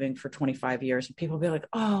made a living for 25 years. And people be like,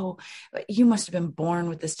 oh, you must have been born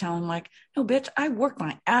with this talent. I'm like, no, bitch, I worked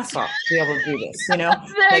my ass off to be able to do this, There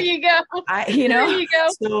like, you go. There you go.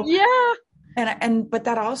 So, yeah. But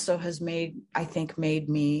that also has made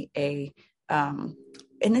me a,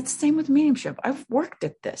 and it's the same with mediumship. I've worked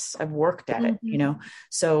at this. I've worked at it,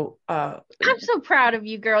 So I'm so proud of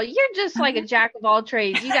you, girl. You're just like a jack of all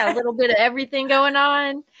trades. You got a little bit of everything going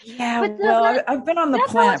on. Yeah. Well, I've been on the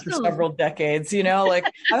planet for several decades, like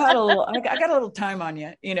I've had I got a little time on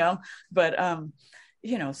you, but,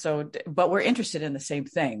 but we're interested in the same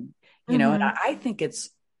thing, and I think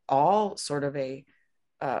it's all sort of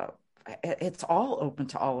it's all open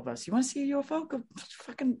to all of us. You want to see a UFO? Go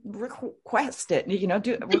fucking request it.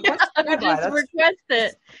 Request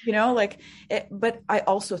it. But I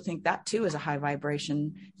also think that too is a high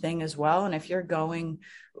vibration thing as well. And if you're going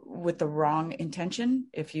with the wrong intention,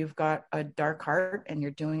 if you've got a dark heart and you're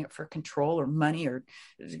doing it for control or money or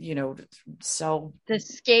sell to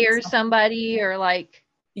scare somebody or like,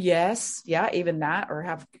 yes, yeah, even that, or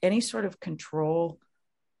have any sort of control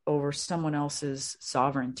over someone else's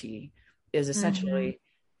sovereignty is essentially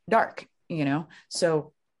dark,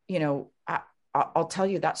 So, I'll tell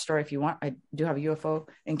you that story if you want. I do have a UFO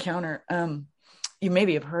encounter. You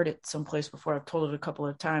maybe have heard it someplace before. I've told it a couple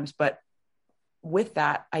of times, but with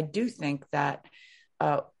that, I do think that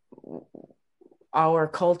our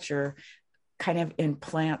culture kind of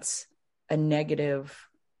implants a negative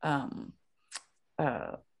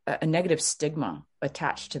stigma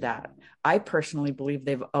attached to that. I personally believe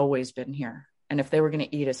they've always been here. And if they were going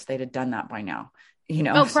to eat us, they'd have done that by now,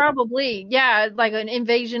 Oh, probably. Yeah. Like an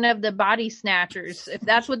invasion of the body snatchers. If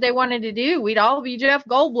that's what they wanted to do, we'd all be Jeff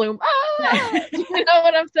Goldblum. Ah! You know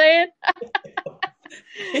what I'm saying?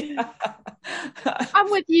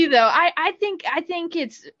 I'm with you though. I think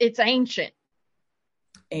it's ancient.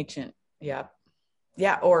 Ancient. Yeah.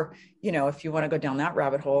 Yeah. Or, if you want to go down that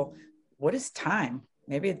rabbit hole, what is time?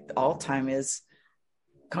 Maybe all time is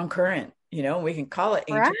concurrent, we can call it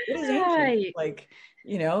ancient. Right. What is ancient? Like,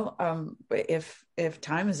 if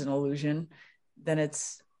time is an illusion, then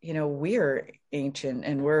it's, we're ancient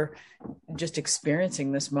and we're just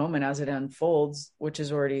experiencing this moment as it unfolds, which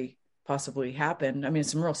has already possibly happened. I mean,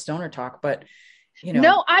 it's some real stoner talk, but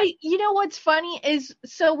No, what's funny is,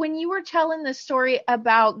 so when you were telling the story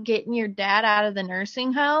about getting your dad out of the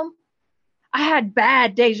nursing home, I had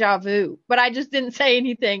bad deja vu, but I just didn't say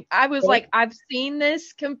anything. I was like, I've seen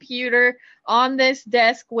this computer on this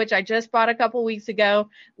desk, which I just bought a couple weeks ago,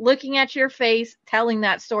 looking at your face, telling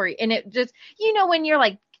that story. And it just, when you're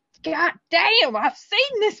like, God damn, I've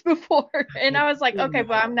seen this before. And I was like, okay,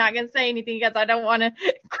 but I'm not going to say anything because I don't want to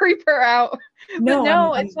creep her out.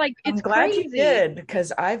 No, it's like, it's glad crazy. You did,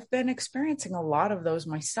 because I've been experiencing a lot of those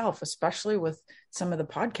myself, especially with some of the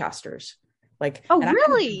podcasters. Like, oh,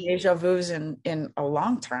 really? Deja vu's in a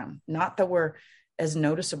long term, not that we're as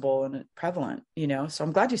noticeable and prevalent, so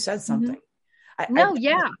I'm glad you said something.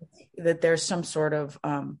 That there's some sort of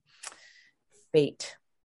fate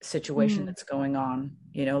situation that's going on,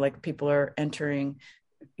 like people are entering,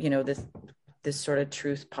 this sort of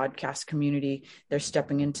truth podcast community. They're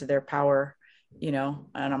stepping into their power, and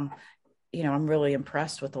I'm really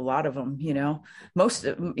impressed with a lot of them, most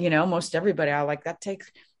everybody. I like that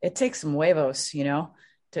it takes some huevos, to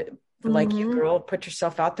like you girl, put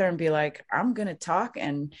yourself out there and be like, I'm going to talk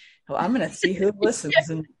and I'm going to see who listens.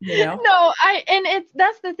 And, No,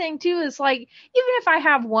 that's the thing too, is like, even if I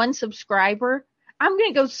have one subscriber, I'm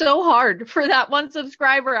going to go so hard for that one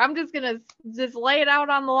subscriber. I'm just going to just lay it out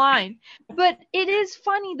on the line. But it is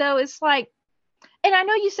funny though. It's like, and I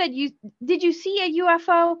know you said did you see a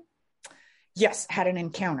UFO? Yes. Had an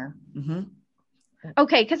encounter. Mm-hmm.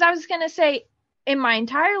 Okay. Cause I was going to say, in my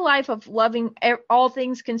entire life of loving all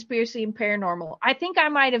things conspiracy and paranormal, I think I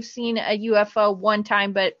might have seen a UFO one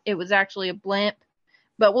time, but it was actually a blimp.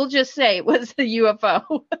 But we'll just say it was a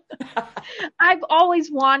UFO. I've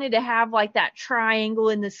always wanted to have like that triangle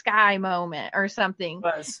in the sky moment or something.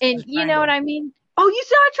 And you know what I mean? Oh, you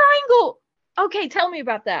saw a triangle. Okay, tell me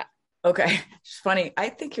about that. Okay. It's funny. I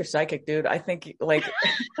think you're psychic, dude. I think like...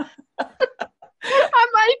 I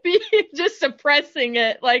might be just suppressing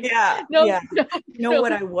it. Like, no.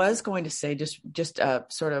 What I was going to say, just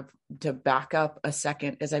sort of to back up a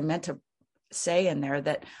second, is I meant to say in there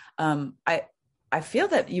that I feel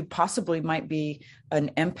that you possibly might be an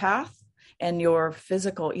empath, and your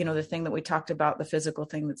physical, the thing that we talked about, the physical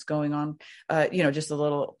thing that's going on, just a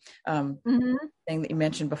little thing that you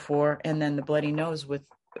mentioned before, and then the bloody nose with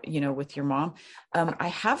your mom. I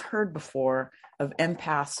have heard before of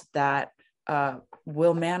empaths that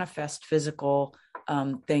will manifest physical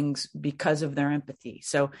things because of their empathy.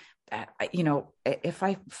 So, if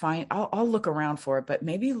I find, I'll look around for it, but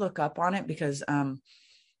maybe look up on it, because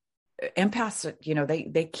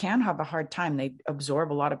empaths, they can have a hard time. They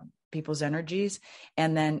absorb a lot of people's energies.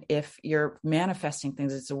 And then if you're manifesting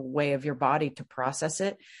things, it's a way of your body to process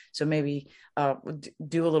it. So maybe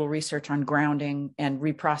do a little research on grounding and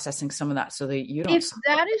reprocessing some of that, so that you don't. If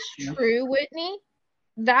that is true, Whitney,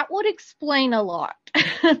 that would explain a lot.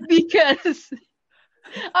 Because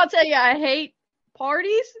I'll tell you, I hate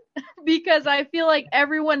parties because I feel like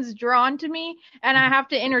everyone's drawn to me and I have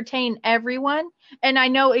to entertain everyone. And I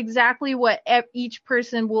know exactly what each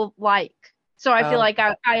person will like. So I feel like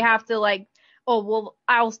I have to like, oh, well,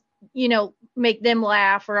 I'll, make them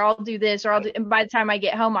laugh, or I'll do this, or and by the time I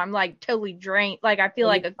get home, I'm like totally drained. Like I feel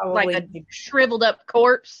like a shriveled up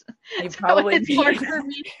corpse. You probably it's hard for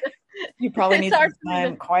me. You probably need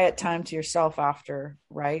some quiet time to yourself after,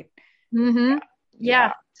 right? Mm-hmm.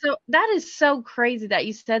 Yeah. So that is so crazy that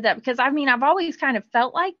you said that, because I've always kind of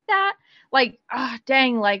felt like that. Like,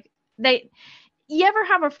 dang, like you ever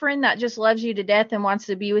have a friend that just loves you to death and wants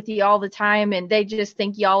to be with you all the time, and they just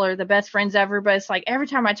think y'all are the best friends ever, but it's like every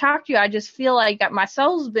time I talk to you, I just feel like my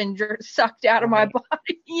soul's been sucked out of my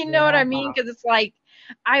body. You know what I mean? Because it's like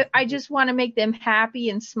I just want to make them happy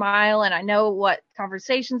and smile, and I know what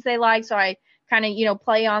conversations they like, so I kind of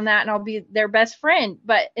play on that, and I'll be their best friend.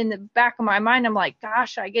 But in the back of my mind, I'm like,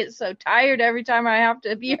 gosh, I get so tired every time I have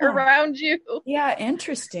to be around you. Yeah,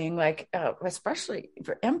 interesting. Like especially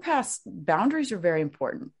for empaths, boundaries are very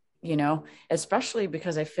important, especially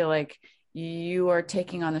because I feel like you are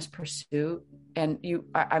taking on this pursuit, and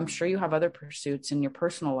I'm sure you have other pursuits in your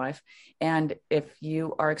personal life, and if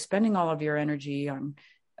you are expending all of your energy on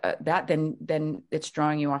that, then it's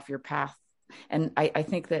drawing you off your path. And I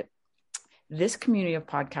think that this community of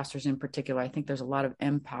podcasters in particular, I think there's a lot of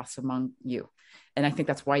empaths among you. And I think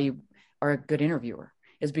that's why you are a good interviewer,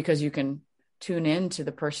 is because you can tune in to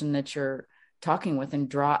the person that you're talking with and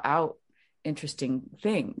draw out interesting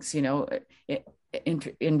things,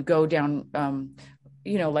 and go down,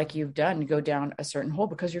 like you've done, go down a certain hole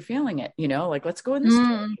because you're feeling it, like, let's go in this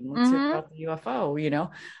direction. Let's hear about the UFO,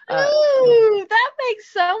 Ooh, that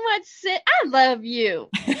makes so much sense. I love you.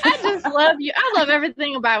 I just love you. I love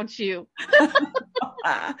everything about you.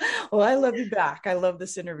 Well, I love you back. I love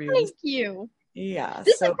this interview. Thank you. Yeah.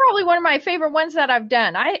 This is probably one of my favorite ones that I've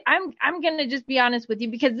done. I'm going to just be honest with you,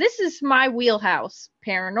 because this is my wheelhouse.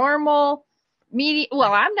 Paranormal, media.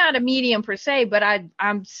 Well, I'm not a medium per se, but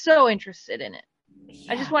I'm so interested in it.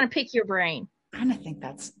 Yeah. I just want to pick your brain. And I think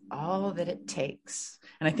that's all that it takes.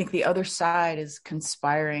 And I think the other side is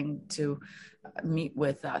conspiring to meet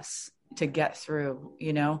with us to get through,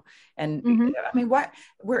 and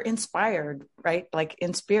we're inspired, right? Like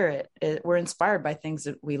in spirit, we're inspired by things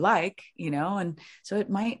that we like, and so it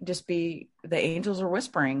might just be the angels are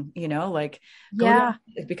whispering,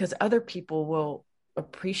 because other people will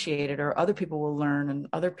appreciate it, or other people will learn, and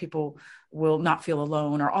other people will not feel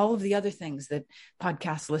alone, or all of the other things that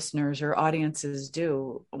podcast listeners or audiences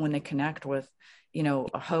do when they connect with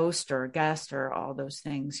a host or a guest, or all those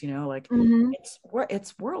things,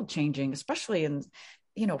 it's world changing, especially in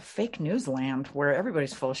fake news land where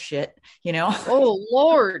everybody's full of shit, Oh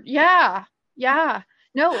Lord. Yeah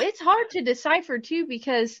no, it's hard to decipher too,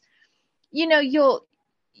 because you'll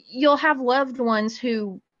have loved ones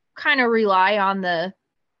who kind of rely on the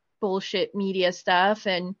bullshit media stuff,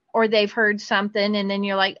 or they've heard something, and then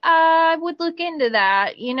you're like, I would look into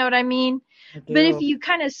that, you know what I mean? But if you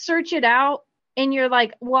kind of search it out and you're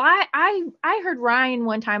like, well, I heard Ryan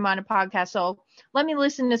one time on a podcast, so let me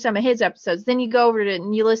listen to some of his episodes. Then you go over to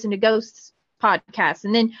and you listen to Ghost's podcast,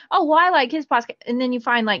 and then, oh, well, I like his podcast. And then you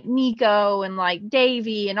find like Nico and like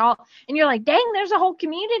Davey and all, and you're like, dang, there's a whole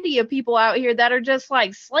community of people out here that are just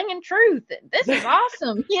like slinging truth. This is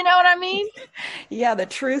awesome. You know what I mean? Yeah. The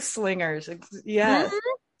truth slingers. Yeah. Mm-hmm.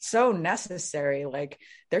 So necessary. Like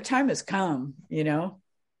their time has come,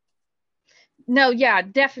 No, yeah,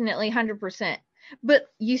 definitely 100%. But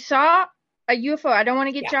you saw a UFO. I don't want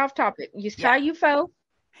to get you off topic. You saw a UFO?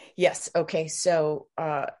 Yes. Okay. So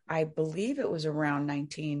I believe it was around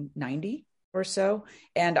 1990 or so.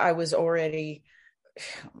 And I was already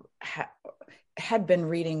had been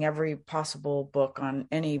reading every possible book on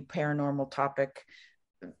any paranormal topic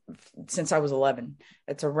since I was 11.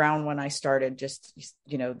 It's around when I started just,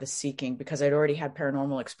 the seeking, because I'd already had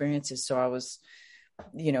paranormal experiences. So I was,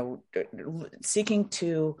 seeking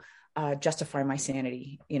to justify my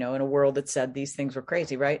sanity, in a world that said these things were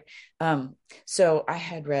crazy. Right. So I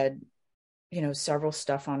had read, several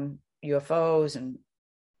stuff on UFOs and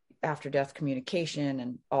after death communication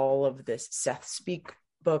and all of this Seth Speak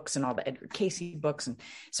books and all the Edgar Casey books. And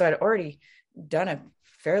so I'd already done a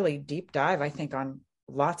fairly deep dive, I think, on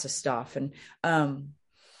lots of stuff. And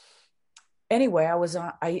anyway,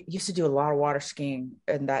 I used to do a lot of water skiing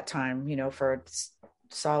in that time, for a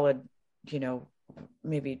solid,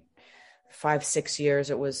 maybe 5-6 years.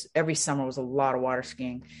 It was every summer was a lot of water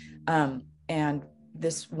skiing. And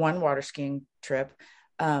this one water skiing trip,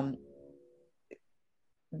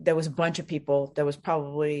 there was a bunch of people. There was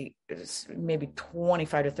probably maybe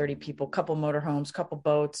 25 to 30 people, couple motorhomes, couple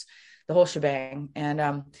boats, the whole shebang.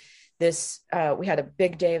 And we had a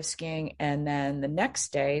big day of skiing. And then the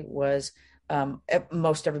next day was,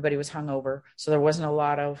 most everybody was hungover. So there wasn't a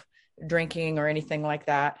lot of drinking or anything like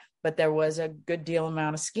that, but there was a good deal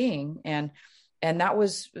amount of skiing. And that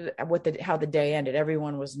was how the day ended.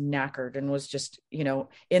 Everyone was knackered and was just,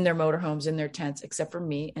 in their motorhomes, in their tents, except for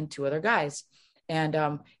me and 2 other guys. And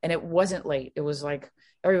it wasn't late. It was like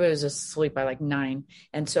everybody was asleep by like 9.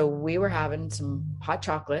 And so we were having some hot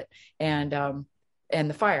chocolate and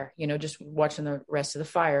the fire, just watching the rest of the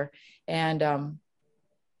fire. And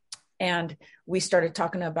we started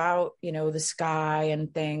talking about, the sky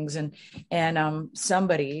and things. And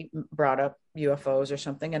somebody brought up UFOs or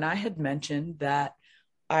something. And I had mentioned that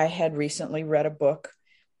I had recently read a book,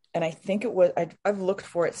 and I think it was, I've looked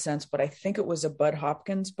for it since, but I think it was a Bud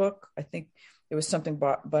Hopkins book. I think it was something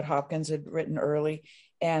Bud Hopkins had written early.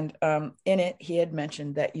 And in it, he had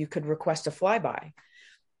mentioned that you could request a flyby.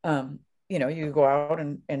 You go out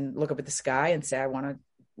and look up at the sky and say, I want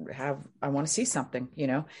to see something,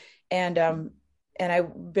 and I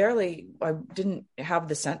didn't have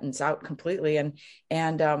the sentence out completely.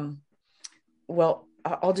 Well,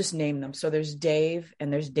 I'll just name them. So there's Dave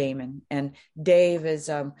and there's Damon, and Dave is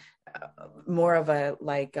more of a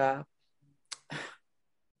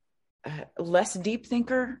less deep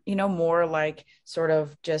thinker, more like sort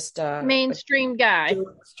of just mainstream guy.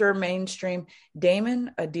 Sure, mainstream.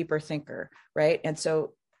 Damon, a deeper thinker, right? And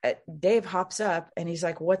so Dave hops up and he's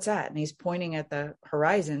like, "What's that?" And he's pointing at the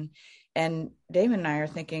horizon. And Damon and I are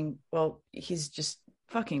thinking, well, he's just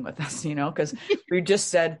fucking with us, because we just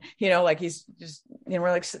said, like he's just,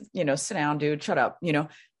 we're like, sit down, dude, shut up,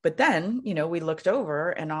 But then, we looked over,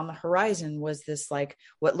 and on the horizon was this like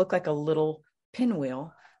what looked like a little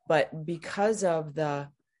pinwheel. But because of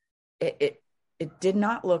it did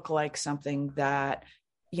not look like something that,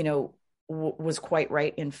 was quite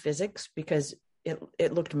right in physics, because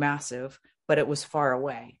it looked massive, but it was far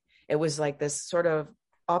away. It was like this sort of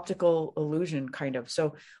optical illusion kind of.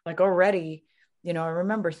 So like already, I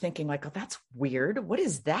remember thinking like, oh, that's weird. What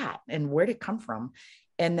is that? And where did it come from?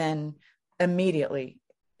 And then immediately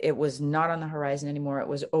it was not on the horizon anymore. It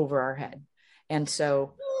was over our head. And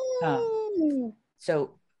so,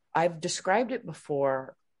 so I've described it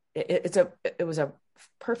before. It was a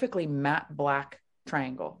perfectly matte black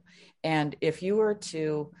triangle. And if you were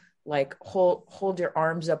to like hold your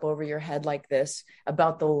arms up over your head like this,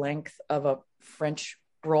 about the length of a French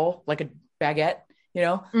roll, like a baguette,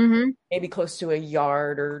 maybe close to a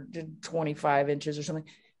yard or 25 inches or something.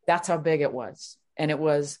 That's how big it was. And it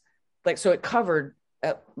was like, so it covered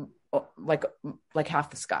like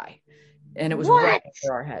half the sky, and it was right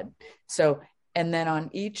over our head. So, and then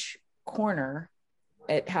on each corner,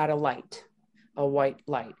 it had a white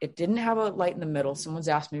light. It didn't have a light in the middle. Someone's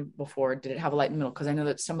asked me before, did it have a light in the middle? Because I know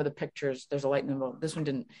that some of the pictures, there's a light in the middle. This one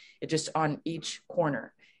didn't. It just on each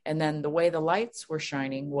corner. And then the way the lights were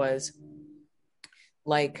shining was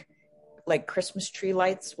like Christmas tree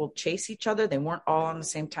lights will chase each other. They weren't all on the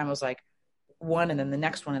same time. It was like one and then the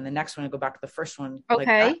next one and the next one, and go back to the first one.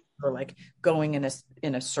 Okay. Like that, or like going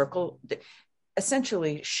in a circle,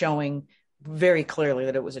 essentially showing very clearly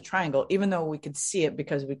that it was a triangle, even though we could see it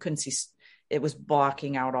because we couldn't see. It was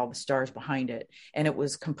blocking out all the stars behind it, and it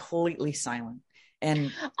was completely silent.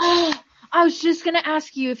 And I was just going to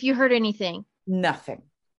ask you if you heard anything. Nothing,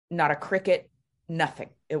 not a cricket, nothing.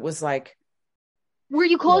 It was like, were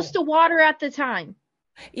you close to water at the time?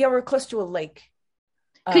 Yeah, we're close to a lake.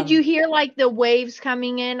 Could you hear like the waves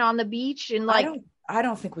coming in on the beach and like? I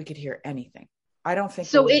don't think we could hear anything. I don't think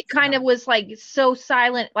so. It kind of was like so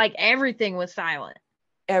silent, like everything was silent.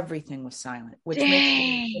 Everything was silent, which makes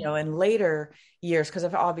me, in later years, because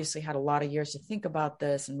I've obviously had a lot of years to think about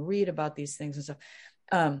this and read about these things and stuff.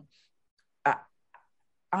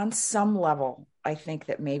 On some level, I think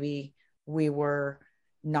that maybe we were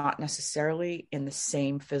not necessarily in the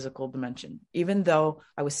same physical dimension, even though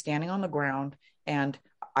I was standing on the ground and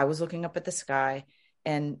I was looking up at the sky,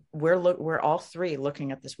 and we're all three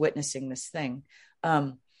looking at this, witnessing this thing.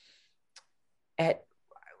 At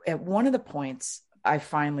one of the points, I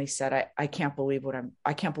finally said, I can't believe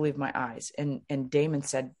I can't believe my eyes. And Damon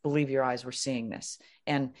said, believe your eyes, we're seeing this.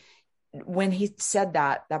 And when he said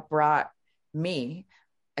that, that brought me,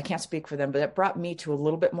 I can't speak for them, but it brought me to a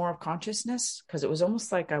little bit more of consciousness, because it was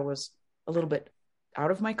almost like I was a little bit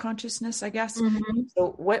out of my consciousness, I guess. Mm-hmm.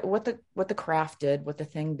 So what the craft did, what the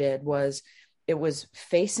thing did was it was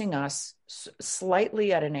facing us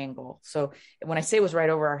slightly at an angle. So when I say it was right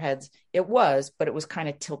over our heads, it was, but it was kind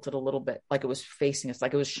of tilted a little bit, like it was facing us,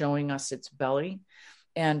 like it was showing us its belly.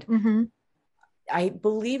 And Mm-hmm. I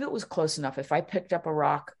believe it was close enough. If I picked up a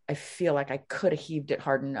rock, I feel like I could have heaved it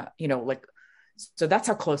hard enough, like, so that's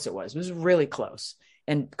how close it was. It was really close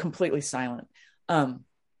and completely silent. And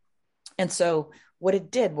so what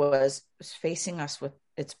it did was it was facing us with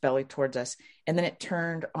its belly towards us. And then it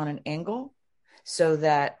turned on an angle so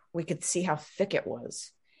that we could see how thick it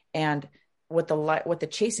was. And what the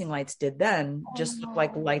chasing lights did then just looked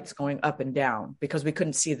like lights going up and down, because we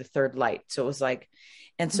couldn't see the third light. So it was like,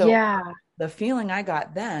 and so the feeling I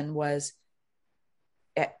got then was,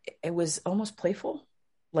 it was almost playful.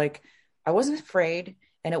 Like I wasn't afraid.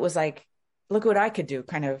 And it was like, look what I could do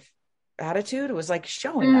kind of attitude. It was like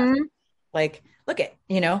showing us, like, look at,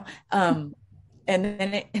 and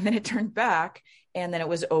then it turned back, and then it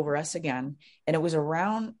was over us again. And it was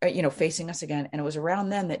around, facing us again. And it was around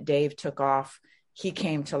then that Dave took off. He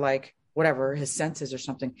came to like whatever his senses or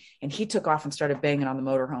something. And he took off and started banging on the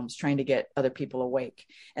motorhomes, trying to get other people awake.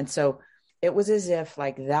 And so it was as if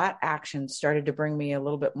like that action started to bring me a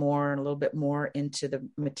little bit more into the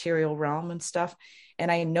material realm and stuff.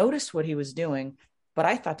 And I noticed what he was doing, but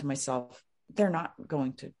I thought to myself, they're not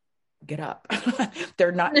going to get up.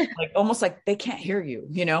 They're not, like, almost like they can't hear you,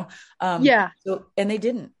 So, and they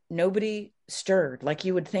didn't. Nobody stirred. Like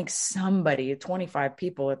you would think 25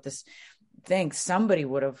 people at this thing, somebody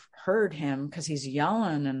would have heard him, because he's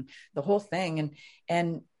yelling and the whole thing.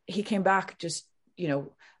 And he came back just,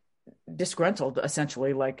 disgruntled,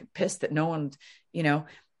 essentially, like pissed that no one,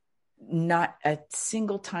 not a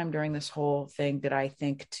single time during this whole thing did I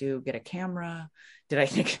think to get a camera. Did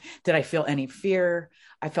I feel any fear?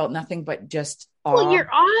 I felt nothing but just awe. Well, you're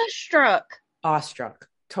awestruck,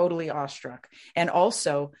 totally awestruck. And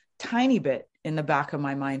also tiny bit in the back of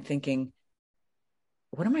my mind thinking,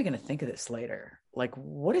 what am I going to think of this later? Like,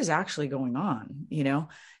 what is actually going on?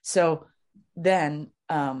 So then,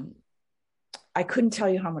 I couldn't tell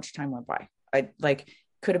you how much time went by. It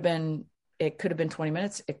could have been 20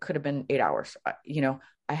 minutes. It could have been 8 hours.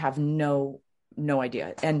 I have no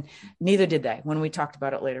idea. And neither did they when we talked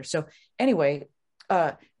about it later. So anyway,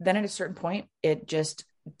 then at a certain point, it just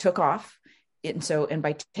took off. And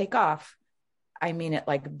by take off, I mean, it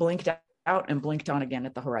like blinked out and blinked on again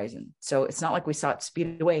at the horizon. So it's not like we saw it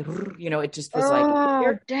speed away. It just was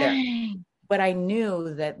like, dang. There. But I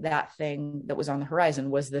knew that thing that was on the horizon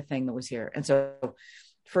was the thing that was here. And so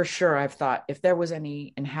for sure, I've thought if there was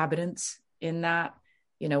any inhabitants in that,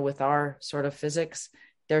 with our sort of physics,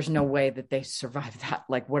 there's no way that they survived that,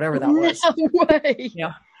 like whatever that was. No way.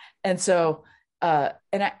 And so,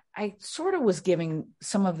 and I sort of was giving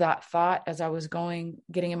some of that thought as I was getting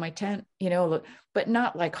in my tent, but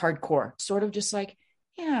not like hardcore, sort of just like,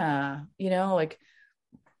 like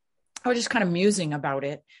I was just kind of musing about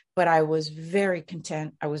it. But I was very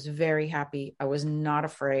content. I was very happy. I was not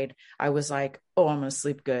afraid. I was like, oh, I'm going to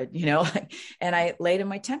sleep good, and I laid in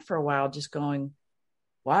my tent for a while, just going,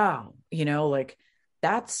 wow, like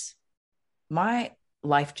that's my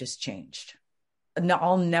life just changed. No,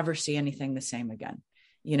 I'll never see anything the same again,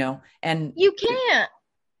 and you can't,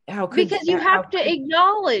 because you have to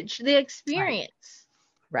acknowledge the experience.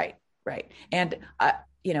 Right. And I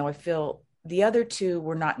feel the other two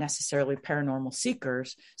were not necessarily paranormal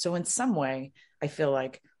seekers. So in some way, I feel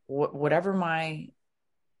like whatever my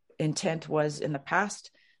intent was in the past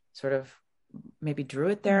sort of maybe drew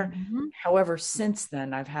it there. Mm-hmm. However, since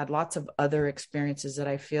then, I've had lots of other experiences that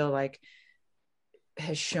I feel like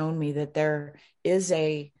has shown me that there is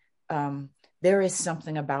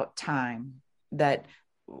something about time that,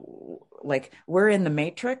 like, we're in the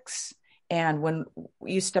matrix. And when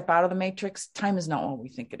you step out of the matrix, time is not what we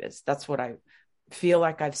think it is. That's what I feel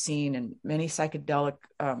like I've seen in many psychedelic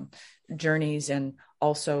journeys, and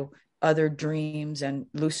also other dreams and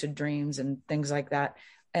lucid dreams and things like that.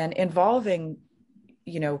 And involving,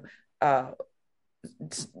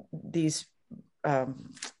 these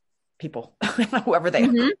people, whoever they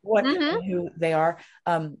are, who they are.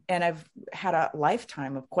 And I've had a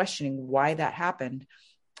lifetime of questioning why that happened.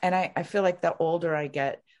 And I feel like the older I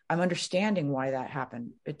get, I'm understanding why that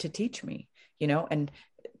happened, to teach me, and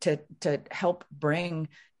to help bring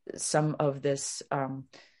some of this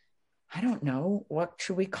I don't know, what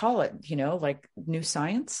should we call it? Like new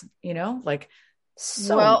science, like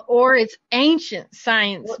Well, or it's ancient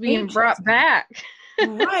science or being ancient brought back.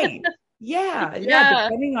 right. Yeah. Yeah. Yeah.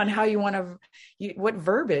 Depending on how you want what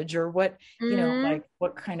verbiage or what, Mhm. like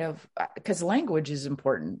what kind of, because language is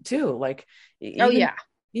important too. Like Oh even, yeah.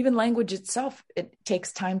 even language itself, it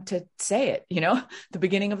takes time to say it, the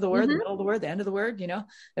beginning of the word, the Mhm. middle of the word, the end of the word,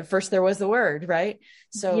 at first there was the word, right?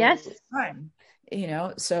 So Yes. time,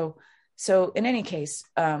 so in any case,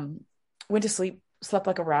 went to sleep, slept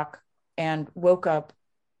like a rock, and woke up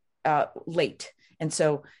late. And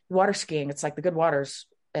so water skiing, it's like the good waters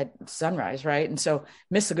at sunrise, right? And so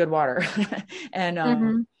miss the good water and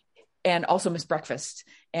Mhm. and also miss breakfast.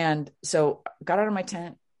 And so got out of my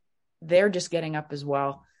tent. They're just getting up as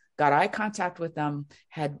well. Got eye contact with them,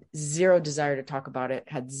 had zero desire to talk about it,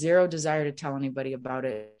 had zero desire to tell anybody about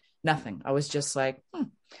it. Nothing. I was just like,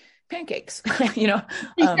 pancakes,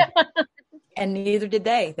 and neither did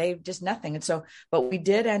they. They just nothing. And so, but we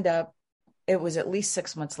did end up, it was at least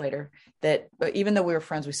 6 months later that, but even though we were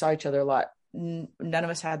friends, we saw each other a lot. None of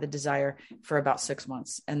us had the desire for about 6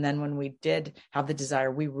 months. And then when we did have the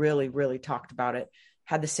desire, we really, really talked about it,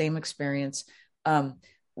 had the same experience.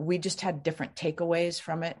 We just had different takeaways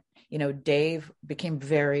from it. Dave became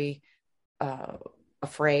very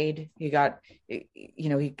afraid. He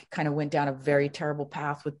kind of went down a very terrible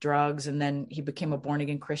path with drugs, and then he became a born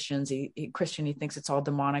again Christian. He thinks it's all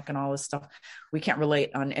demonic and all this stuff. We can't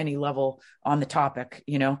relate on any level on the topic,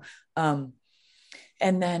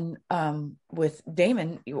 and then with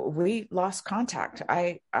Damon, we lost contact.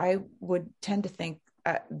 I would tend to think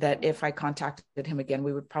that if I contacted him again,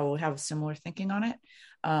 we would probably have similar thinking on it.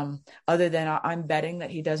 Other than I'm betting that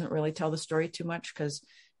he doesn't really tell the story too much, because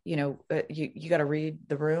you got to read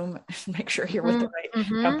the room, make sure you're with the right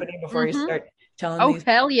company before you start telling these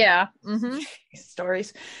hell yeah.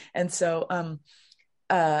 stories. And so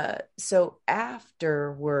so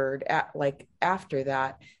afterward, after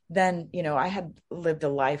that, then I had lived a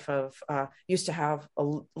life of used to have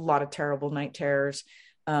a lot of terrible night terrors,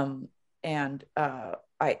 and I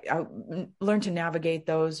learned to navigate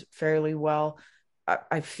those fairly well.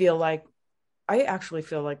 I actually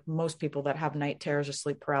feel like most people that have night terrors or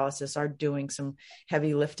sleep paralysis are doing some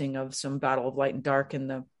heavy lifting of some battle of light and dark in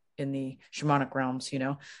the shamanic realms,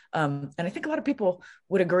 and I think a lot of people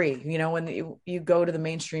would agree, when you go to the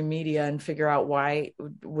mainstream media and figure out why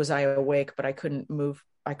was I awake, but I couldn't move,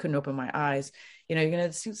 I couldn't open my eyes, you're going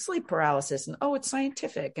to see sleep paralysis and, oh, it's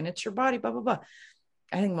scientific and it's your body, blah, blah, blah.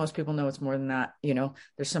 I think most people know it's more than that.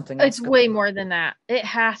 There's something else. It's way more than that. It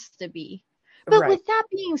has to be. But with that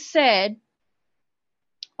being said,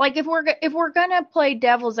 like if we're gonna play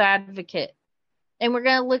devil's advocate and we're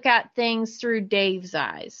gonna look at things through Dave's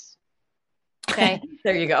eyes, okay?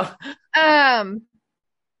 There you go. Have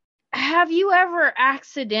you ever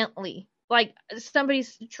accidentally, like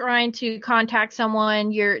somebody's trying to contact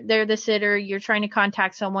someone, they're the sitter, you're trying to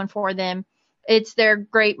contact someone for them, it's their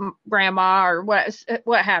great grandma or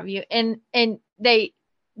what have you, and they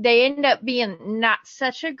end up being not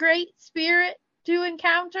such a great spirit to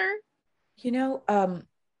encounter?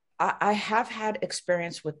 I have had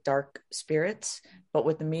experience with dark spirits, but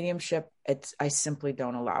with the mediumship, I simply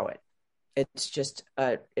don't allow it. It's just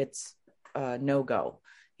it's a no go.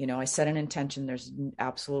 I set an intention. There's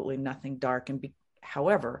absolutely nothing dark.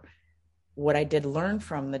 However, what I did learn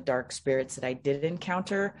from the dark spirits that I did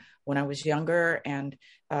encounter when I was younger and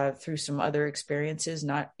through some other experiences,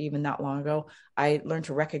 not even that long ago, I learned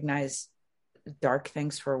to recognize dark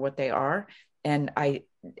things for what they are. And I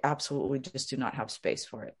absolutely just do not have space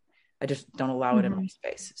for it. I just don't allow it in my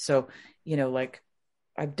space. So, like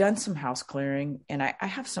I've done some house clearing, and I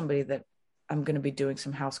have somebody that I'm going to be doing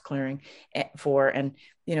some house clearing for. And,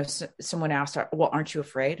 someone asked, well, aren't you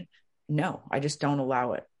afraid? No, I just don't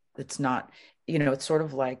allow it. It's not, it's sort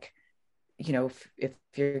of like, if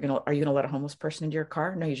you're are you going to let a homeless person into your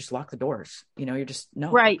car? No, you just lock the doors. You're just,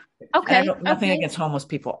 no. Right. Okay. Nothing against homeless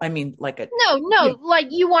people. I mean, like like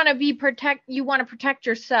you want to protect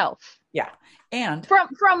yourself. Yeah. And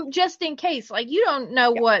from just in case, like you don't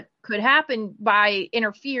know what could happen by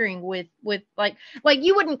interfering with like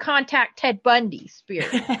you wouldn't contact Ted Bundy's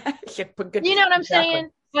spirit. You know what I'm saying?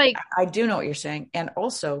 Like I do know what you're saying. And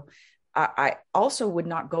also I also would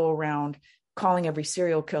not go around calling every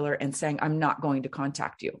serial killer and saying, I'm not going to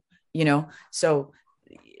contact you, So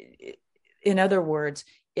in other words,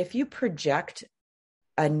 if you project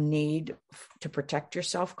a need to protect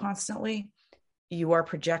yourself constantly, you are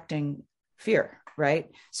projecting fear,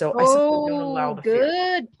 right? So I simply don't allow the fear.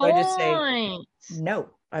 Good point. I just say, no,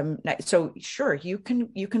 I'm not. So sure, you can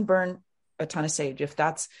burn a ton of sage. If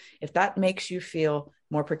that makes you feel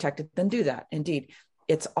more protected, then do that. Indeed.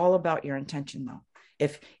 It's all about your intention though.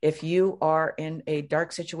 If you are in a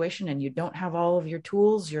dark situation and you don't have all of your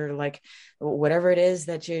tools, you're like, whatever it is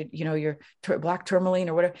that your black tourmaline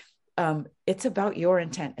or whatever, it's about your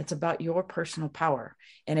intent. It's about your personal power.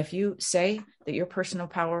 And if you say that your personal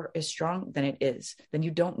power is strong, then it is. Then you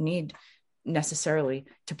don't need necessarily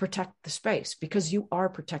to protect the space, because you are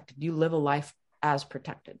protected. You live a life as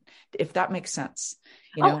protected, if that makes sense.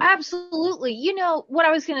 Oh, absolutely. What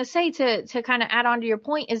I was going to say to kind of add on to your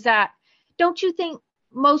point is that, don't you think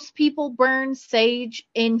most people burn sage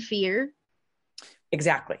in fear?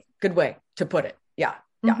 Exactly. Good way to put it. Yeah.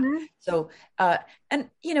 Yeah. Mm-hmm. So, and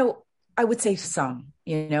I would say some,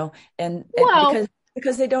 and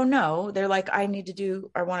because they don't know, they're like, I want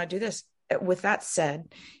to do this. With that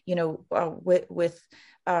said,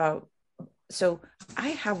 so I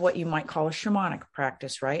have what you might call a shamanic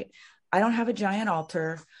practice, right? I don't have a giant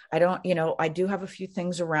altar. I don't, I do have a few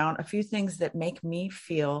things that make me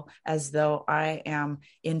feel as though I am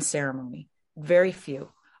in ceremony. Very few.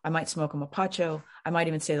 I might smoke a mapacho. I might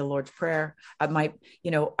even say the Lord's Prayer. I might,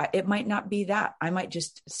 it might not be that. I might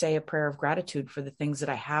just say a prayer of gratitude for the things that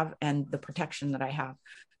I have and the protection that I have.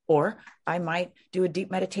 Or I might do a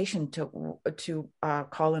deep meditation to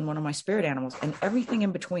call in one of my spirit animals, and everything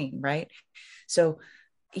in between, right? So,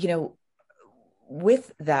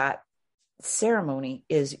 with that ceremony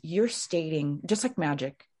is you're stating, just like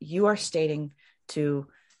magic, you are stating to,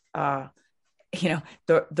 the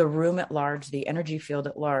room at large, the energy field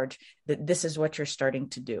at large, that this is what you're starting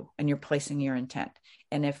to do, and you're placing your intent.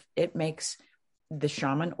 And if it makes the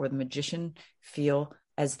shaman or the magician feel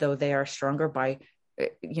as though they are stronger by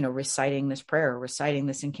reciting this prayer, reciting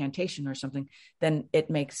this incantation or something, then it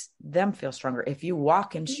makes them feel stronger. If you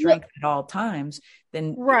walk in strength at all times,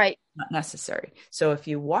 then right, it's not necessary. So if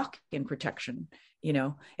you walk in protection,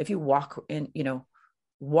 if you walk in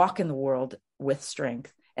the world with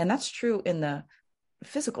strength, and that's true in the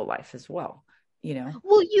physical life as well,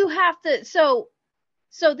 Well, you have to, so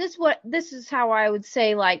this is how I would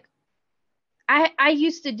say, like, I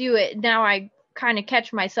used to do it. Now I kind of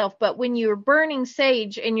catch myself, but when you're burning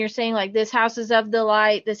sage and you're saying, like, this house is of the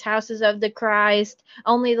light, this house is of the Christ,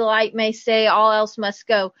 only the light may stay, all else must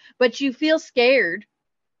go, but you feel scared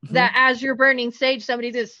that as you're burning sage,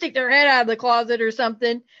 somebody's going to stick their head out of the closet or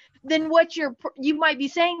something, then you might be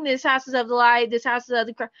saying this house is of the light, this house is of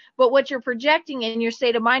the Christ, but what you're projecting in your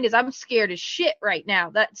state of mind is, I'm scared as shit right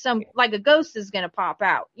now that like a ghost is going to pop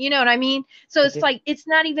out. You know what I mean? So it's like, it's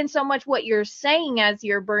not even so much what you're saying as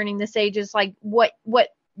you're burning the sage, it's like what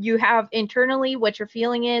you have internally, what your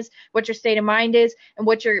feeling is, what your state of mind is, and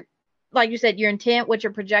what like you said, your intent, what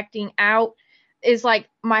you're projecting out is like,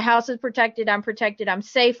 my house is protected, I'm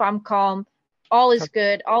safe, I'm calm, all is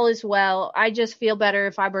good, all is well, I just feel better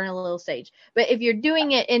if I burn a little sage. But if you're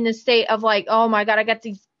doing it in the state of like, oh my God, I got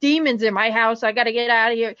these demons in my house, I got to get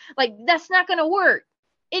out of here, like, that's not going to work.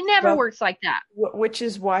 It never works like that. Which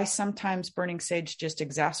is why sometimes burning sage just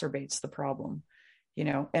exacerbates the problem,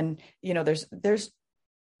 and, there's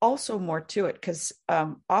also more to it, because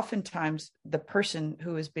oftentimes the person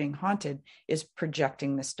who is being haunted is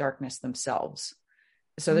projecting this darkness themselves.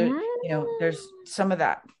 So there's some of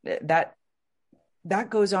that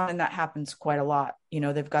goes on, and that happens quite a lot.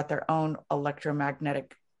 They've got their own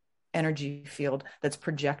electromagnetic energy field that's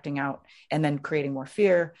projecting out and then creating more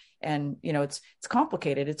fear. And, it's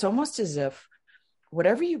complicated. It's almost as if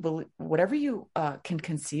whatever you believe, whatever you can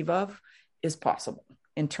conceive of is possible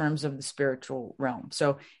in terms of the spiritual realm.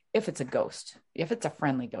 So if it's a ghost, if it's a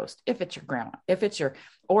friendly ghost, if it's your grandma,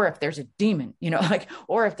 or if there's a demon,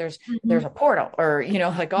 or if there's a portal, or,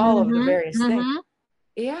 like all of the various things.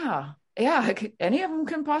 Yeah. Any of them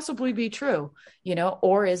can possibly be true,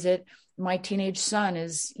 or is it my teenage son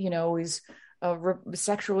is, he's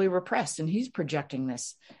sexually repressed and he's projecting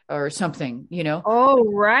this or something,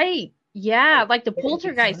 Oh, right. Yeah. Like the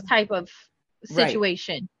poltergeist type of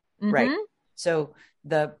situation. Right. Right. So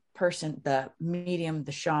the person, the medium,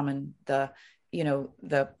 the shaman, the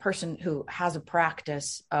person who has a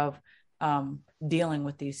practice of dealing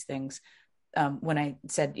with these things. When I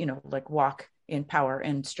said, like walk in power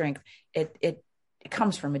and strength, it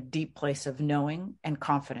comes from a deep place of knowing and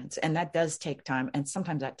confidence. And that does take time. And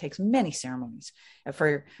sometimes that takes many ceremonies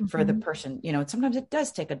for the person, and sometimes it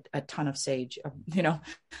does take a ton of sage,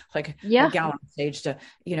 like a gallon of sage to,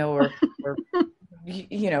 or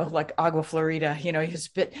like agua florida, you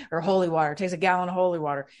spit, or holy water, it takes a gallon of holy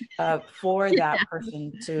water for that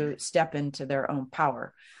person to step into their own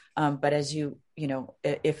power. But as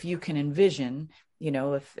if you can envision,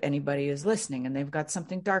 if anybody is listening and they've got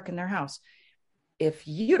something dark in their house, if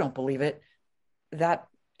you don't believe it, that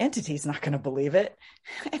entity's not going to believe it.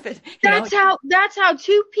 That's how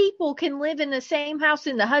two people can live in the same house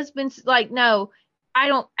and the husband's like, no,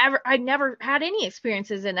 I never had any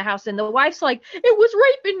experiences in the house. And the wife's like, it was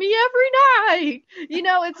raping me every night.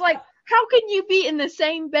 It's like, how can you be in the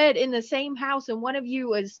same bed in the same house and one of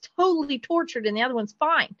you is totally tortured and the other one's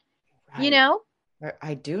fine? Right.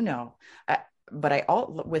 I do know. But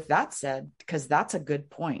with that said, because that's a good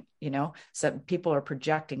point, so people are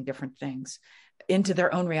projecting different things into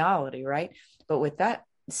their own reality. Right. But with that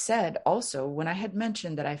said, also, when I had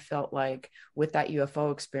mentioned that I felt like with that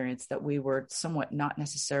UFO experience that we were somewhat not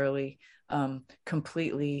necessarily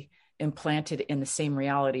completely implanted in the same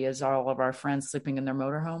reality as all of our friends sleeping in their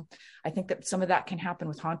motorhome, I think that some of that can happen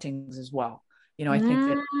with hauntings as well. I think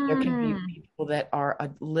that there can be people that are a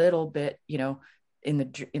little bit, in the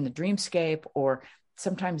dreamscape, or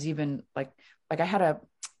sometimes even like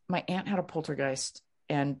my aunt had a poltergeist,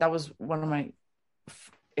 and that was one of my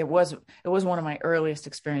earliest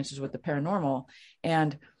experiences with the paranormal.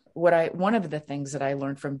 And one of the things that I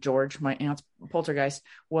learned from George, my aunt's poltergeist,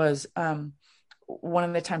 was one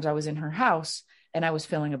of the times I was in her house and I was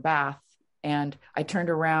filling a bath, and I turned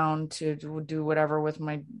around to do whatever with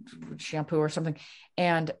my shampoo or something,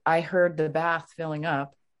 and I heard the bath filling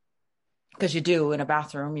up, because you do in a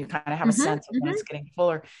bathroom, you kind of have a sense of when it's getting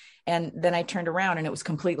fuller. And then I turned around and it was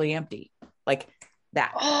completely empty, like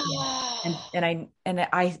that. Oh. And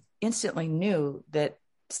I instantly knew that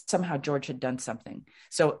somehow George had done something.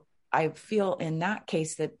 So I feel in that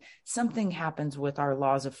case that something happens with our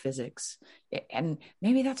laws of physics, and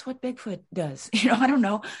maybe that's what Bigfoot does. I don't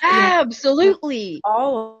know. Absolutely.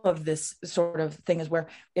 All of this sort of thing is where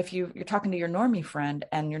if you're talking to your normie friend,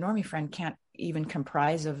 and your normie friend can't even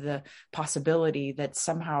comprise of the possibility that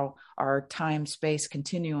somehow our time space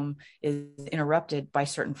continuum is interrupted by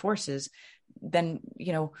certain forces, then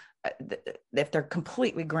if they're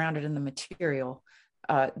completely grounded in the material,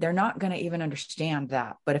 they're not going to even understand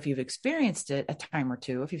that. But if you've experienced it a time or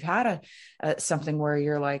two, if you've had something where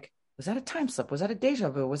you're like, was that a time slip? Was that a deja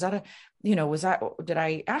vu? Was that did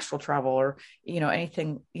I astral travel, or,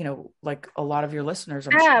 anything, like a lot of your listeners?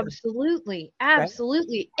 Absolutely. Sure,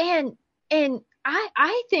 absolutely. Right? And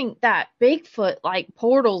I think that Bigfoot like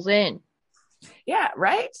portals in. Yeah.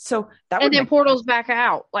 Right. So that and then portals back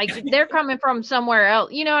out. Like they're coming from somewhere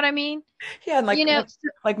else. You know what I mean? Yeah. And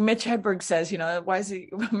like Mitch Hedberg says, why is he,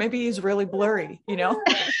 maybe he's really blurry,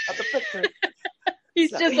 the picture.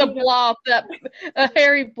 He's just a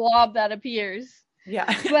hairy blob that appears. Yeah.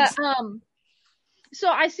 But, so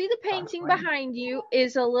I see the painting behind you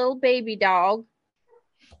is a little baby dog.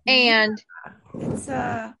 And it's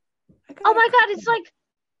oh my God, it's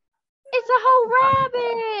a whole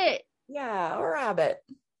rabbit. Yeah, a rabbit.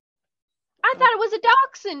 I thought it was a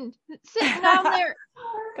dachshund sitting down there.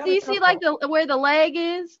 Do you see like where the leg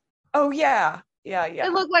is? Oh yeah. Yeah.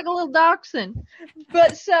 It looked like a little dachshund.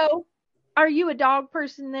 But so, are you a dog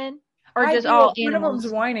person then, or just all animals? One of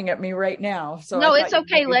them's whining at me right now. So no, it's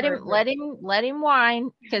okay. Let him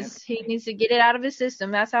whine, because he needs to get it out of his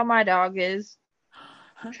system. That's how my dog is.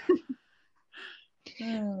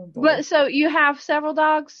 Oh, but so you have several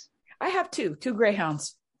dogs? I have two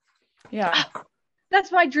greyhounds. Yeah.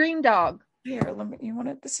 That's my dream dog. Here,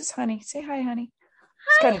 this is Honey. Say hi, Honey.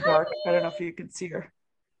 It's kind of dark. I don't know if you can see her.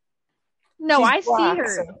 No, I see her.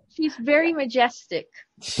 So she's very majestic.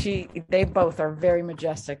 They both are very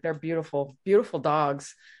majestic. They're beautiful, beautiful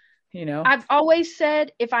dogs. I've always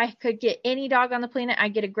said if I could get any dog on the planet,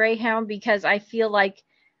 I'd get a greyhound, because I feel like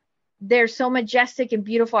they're so majestic and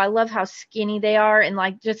beautiful. I love how skinny they are, and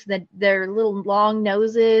like just their little long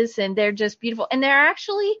noses, and they're just beautiful. And they're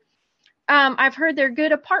actually, I've heard they're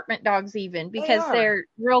good apartment dogs even, because they're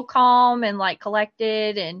real calm and like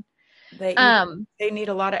collected, and they need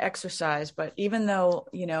a lot of exercise. But even though,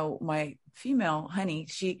 my female Honey,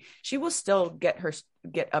 she will still get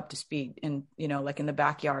up to speed, and like in the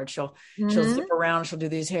backyard, she'll zip around, she'll do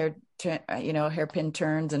these hairpin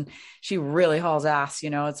turns, and she really hauls ass.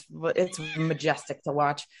 It's majestic to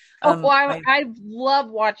watch. I love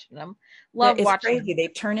watching them. It's crazy.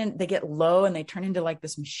 Them. They get low and they turn into like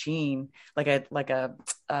this machine, like a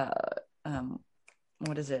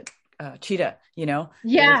what is it? Cheetah,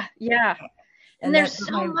 Yeah. And they're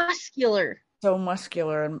so muscular. So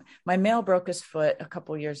muscular. And my male broke his foot a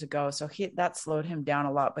couple years ago, so that slowed him down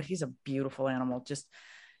a lot, but he's a beautiful animal. Just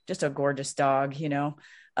a gorgeous dog,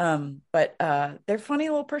 but they're funny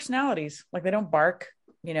little personalities. Like they don't bark,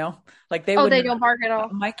 like they don't bark at all.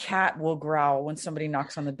 My cat will growl when somebody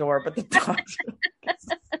knocks on the door, but the dogs.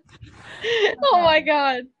 Oh my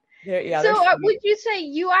God. Yeah. So would you say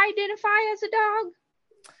you identify as a dog?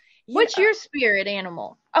 What's your spirit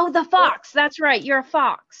animal? Oh, the fox. That's right. You're a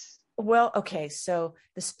fox. Well, okay. So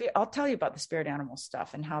I'll tell you about the spirit animal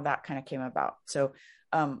stuff and how that kind of came about. So,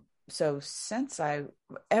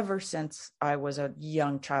 ever since I was a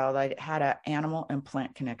young child, I had an animal and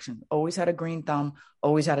plant connection. Always had a green thumb.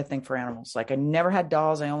 Always had a thing for animals. Like I never had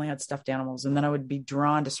dolls. I only had stuffed animals, and then I would be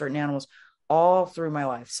drawn to certain animals all through my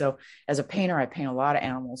life. So as a painter, I paint a lot of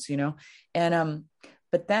animals, and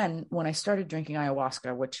but then when I started drinking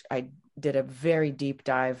ayahuasca, which I did a very deep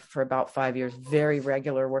dive for about 5 years, very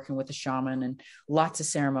regular, working with a shaman and lots of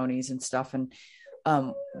ceremonies and stuff. And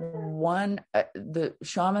the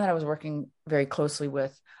shaman that I was working very closely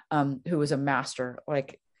with, who was a master,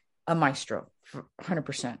 like a maestro,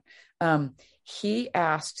 100%. He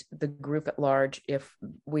asked the group at large if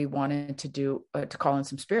we wanted to call in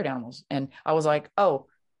some spirit animals. And I was like, oh,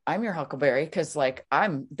 I'm your huckleberry. Cause like,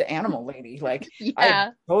 I'm the animal lady. Like I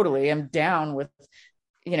totally am down with,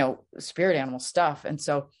 spirit animal stuff. And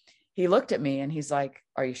so he looked at me and he's like,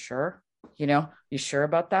 are you sure? You sure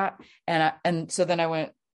about that? And so then I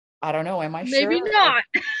went, I don't know. Am I sure? Maybe not.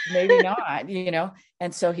 Maybe not,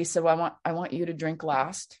 And so he said, well, I want you to drink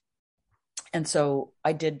last. And so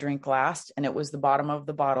I did drink last, and it was the bottom of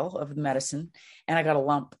the bottle of the medicine, and I got a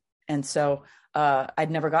lump. And so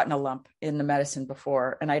I'd never gotten a lump in the medicine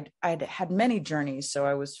before. And I'd had many journeys. So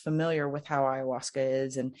I was familiar with how ayahuasca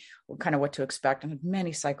is and kind of what to expect, and had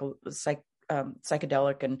many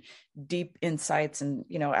psychedelic and deep insights, and,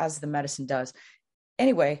 as the medicine does.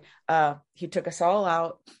 Anyway, he took us all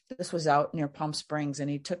out. This was out near Palm Springs, and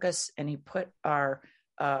he took us and he put all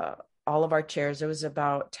of our chairs. There was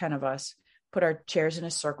about 10 of us, put our chairs in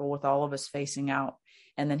a circle with all of us facing out.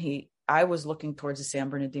 And then I was looking towards the San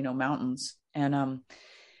Bernardino Mountains, and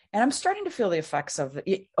I'm starting to feel the effects of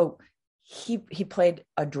it. Oh, he played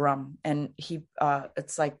a drum, and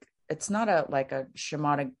it's not a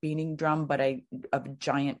shamanic beating drum, but a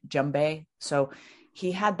giant djembe. So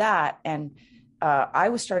he had that. And I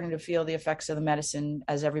was starting to feel the effects of the medicine,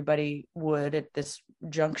 as everybody would at this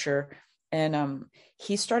juncture. And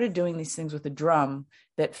he started doing these things with the drum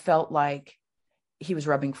that felt like he was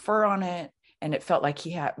rubbing fur on it. And it felt like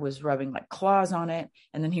he was rubbing like claws on it.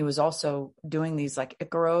 And then he was also doing these like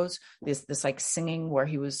icaros, this like singing where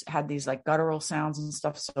he had these like guttural sounds and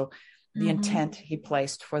stuff. So the intent he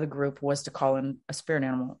placed for the group was to call in a spirit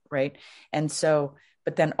animal. Right. And so,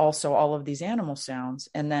 but then also all of these animal sounds.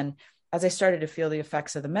 And then as I started to feel the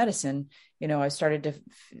effects of the medicine, I started to,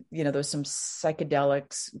 there was some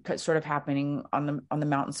psychedelics sort of happening on the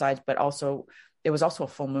mountainsides, but also it was also a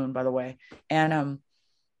full moon, by the way. And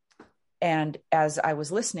as I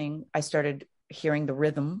was listening, I started hearing the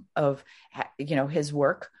rhythm of, his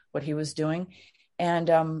work, what he was doing,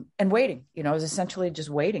 and waiting. I was essentially just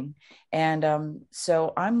waiting. And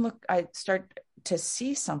so I start to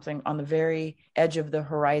see something on the very edge of the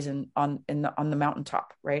horizon on the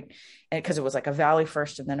mountaintop, right? And because it was like a valley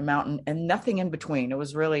first and then a mountain and nothing in between. It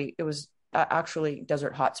was actually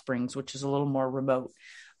desert hot springs, which is a little more remote.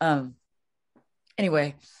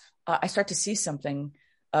 Anyway, I start to see something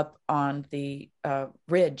up on the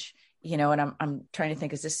ridge, and I'm trying to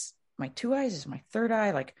think, is this my two eyes? Is my third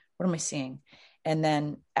eye? Like, what am I seeing? And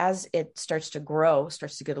then as it starts to grow,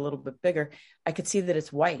 starts to get a little bit bigger, I could see that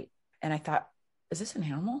it's white. And I thought, is this an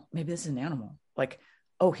animal? Maybe this is an animal. Like,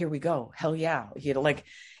 oh, here we go. Hell yeah.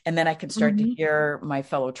 And then I could start to hear my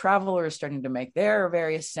fellow travelers starting to make their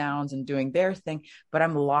various sounds and doing their thing, but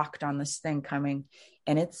I'm locked on this thing coming,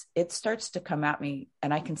 and it starts to come at me,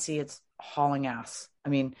 and I can see it's hauling ass. I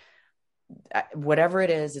mean, whatever it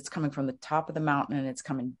is, it's coming from the top of the mountain, and it's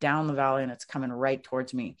coming down the valley, and it's coming right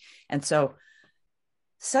towards me. And so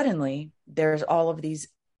suddenly there's all of these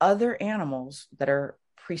other animals that are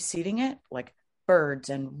preceding it, like birds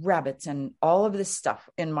and rabbits and all of this stuff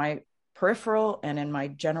in my peripheral and in my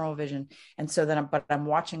general vision. And so then I'm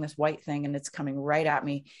watching this white thing, and it's coming right at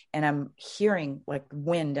me, and I'm hearing like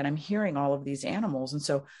wind, and I'm hearing all of these animals. And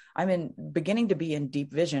so I'm beginning to be in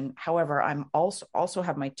deep vision. However, I'm also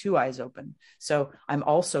have my two eyes open. So I'm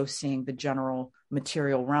also seeing the general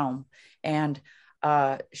material realm. And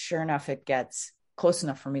sure enough, it gets close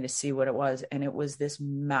enough for me to see what it was. And it was this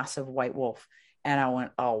massive white wolf. And I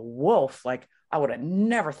went, a wolf? Like, I would have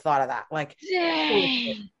never thought of that. Like,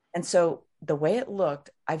 dang. And so the way it looked,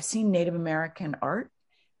 I've seen Native American art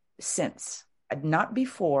since, not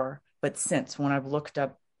before, but since, when I've looked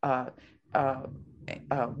up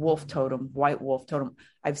wolf totem, white wolf totem.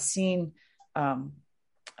 I've seen, I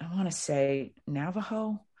want to say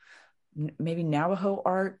maybe Navajo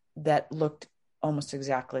art that looked almost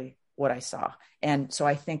exactly what I saw. And so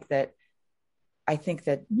I think that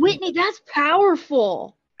Whitney, that's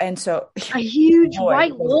powerful. And so A huge boy,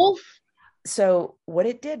 white wolf? so what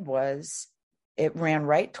it did was it ran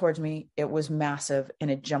right towards me. It was massive and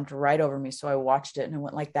it jumped right over me. So I watched it and it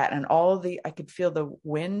went like that. And I could feel the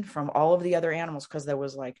wind from all of the other animals, because there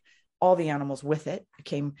was like all the animals with it. It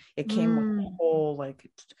came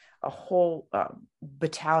a whole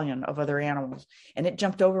battalion of other animals, and it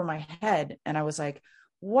jumped over my head. And I was like,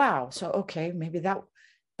 wow. So, okay, maybe that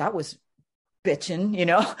was bitching,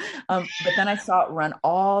 but then I saw it run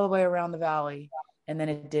all the way around the valley. And then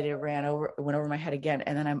it went over my head again.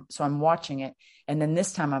 And then I'm watching it. And then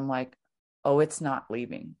this time I'm like, oh, it's not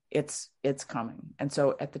leaving. It's coming. And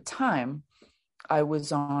so at the time I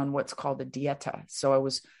was on what's called a dieta. So I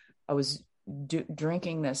was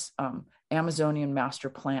drinking this Amazonian master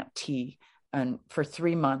plant tea, and for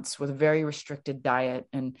 3 months with a very restricted diet.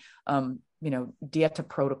 And, dieta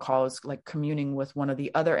protocol is like communing with one of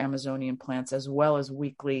the other Amazonian plants, as well as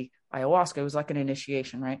weekly ayahuasca. It was like an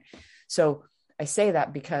initiation, right? So I say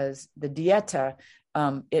that because the dieta,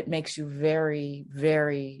 it makes you very,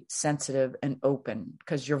 very sensitive and open,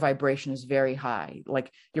 because your vibration is very high.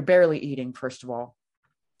 Like you're barely eating, first of all.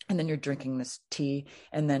 And then you're drinking this tea.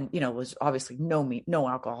 And then, there's obviously no meat, no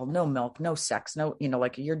alcohol, no milk, no sex, no,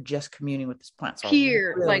 like you're just communing with this plant. So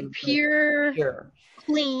pure, really, pure,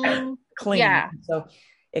 clean. Clean. Yeah. So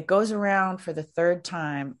it goes around for the third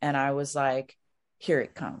time. And I was like, here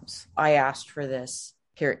it comes. I asked for this.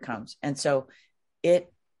 Here it comes. And so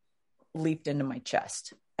it leaped into my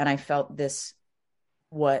chest, and I felt this,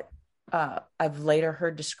 what I've later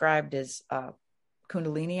heard described as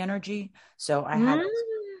Kundalini energy. So I had this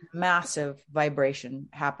massive vibration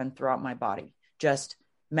happen throughout my body, just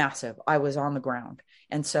massive. I was on the ground.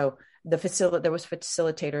 And so there was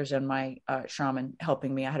facilitators and my shaman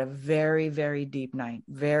helping me. I had a very, very deep night,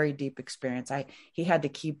 very deep experience. He had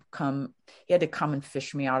to come and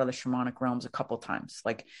fish me out of the shamanic realms a couple times.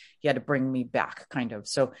 Like he had to bring me back, kind of.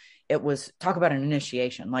 So it was, talk about an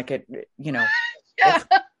initiation, like it, it's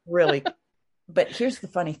really, but here's the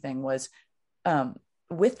funny thing was,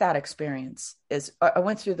 with that experience is I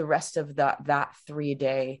went through the rest of that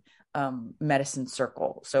 3-day medicine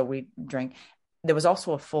circle. So we drank. There was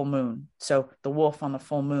also a full moon. So the wolf on the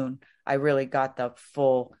full moon, I really got the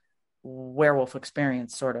full werewolf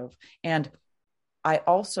experience, sort of. And I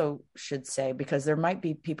also should say, because there might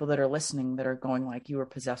be people that are listening that are going like, you were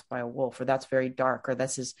possessed by a wolf, or that's very dark, or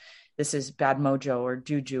this is bad mojo or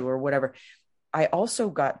juju or whatever. I also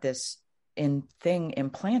got this thing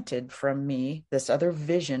implanted from me, this other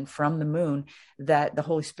vision from the moon, that the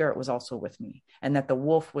Holy Spirit was also with me, and that the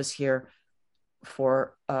wolf was here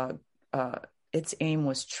for its aim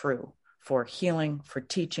was true, for healing, for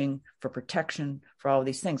teaching, for protection, for all of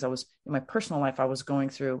these things. In my personal life, I was going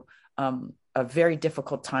through a very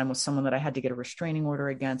difficult time with someone that I had to get a restraining order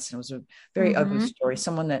against. And it was a very ugly story.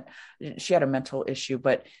 Someone that she had a mental issue,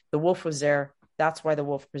 but the wolf was there. That's why the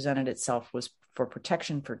wolf presented itself, was for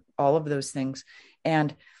protection, for all of those things.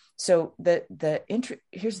 And so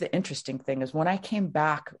here's the interesting thing is when I came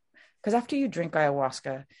back, because after you drink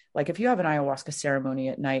ayahuasca, like if you have an ayahuasca ceremony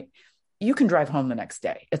at night, you can drive home the next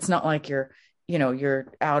day. It's not like you're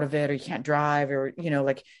out of it, or you can't drive, or,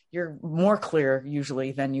 like you're more clear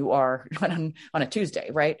usually than you are on a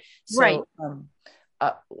Tuesday. Right. So,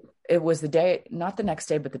 right. It was the day, not the next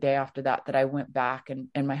day, but the day after that I went back,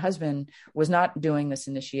 and my husband was not doing this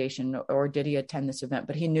initiation, or did he attend this event,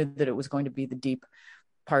 but he knew that it was going to be the deep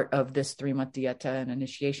part of this 3-month dieta and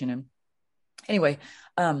initiation. And anyway,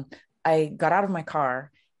 I got out of my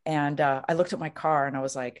car, and I looked at my car, and I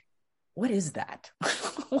was like, what is that?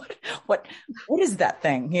 what is that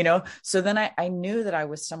thing? So then I knew that I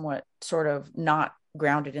was somewhat sort of not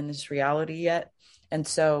grounded in this reality yet. And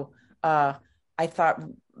so I thought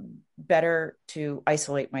better to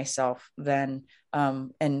isolate myself than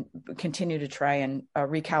and continue to try and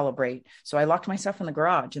recalibrate. So I locked myself in the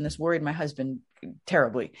garage, and this worried my husband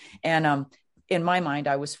terribly. And in my mind,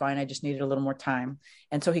 I was fine. I just needed a little more time.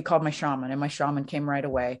 And so he called my shaman, and my shaman came right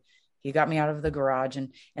away. He got me out of the garage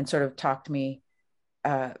and sort of talked me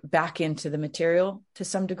back into the material to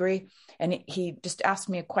some degree. And he just asked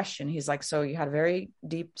me a question. He's like, so you had a very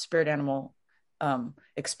deep spirit animal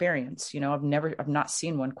experience. I've not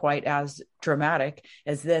seen one quite as dramatic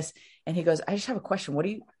as this. And he goes, I just have a question. What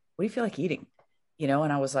do you feel like eating?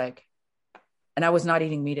 And I was like, and I was not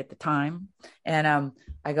eating meat at the time. And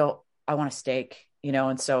I go, I want a steak,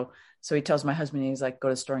 and so he tells my husband, he's like, go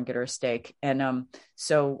to the store and get her a steak. And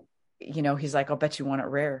so he's like, I'll bet you want it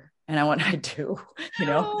rare. And I do,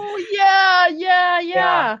 Oh,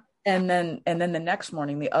 yeah. And then the next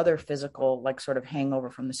morning, the other physical, like sort of hangover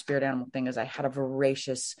from the spirit animal thing is I had a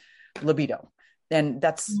voracious libido. And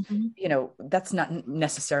that's, that's not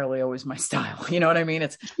necessarily always my style. You know what I mean?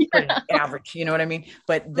 It's pretty average, you know what I mean?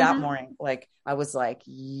 But that morning, like, I was like,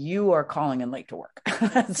 you are calling in late to work.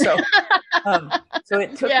 So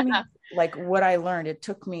it took me, like, what I learned, it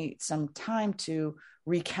took me some time to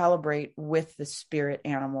recalibrate with the spirit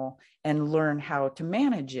animal and learn how to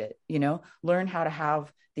manage it, learn how to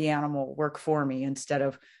have the animal work for me instead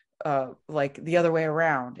of like the other way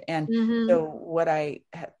around. And so what I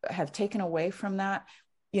have taken away from that,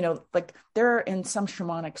 like, there are, in some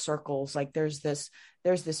shamanic circles, like there's this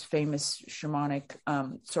famous shamanic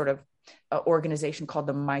sort of organization called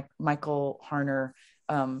the Michael Harner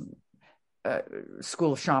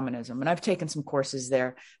School of Shamanism. And I've taken some courses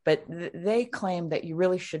there, but they claim that you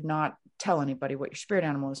really should not tell anybody what your spirit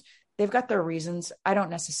animal is. They've got their reasons. I don't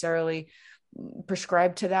necessarily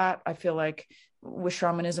prescribe to that. I feel like with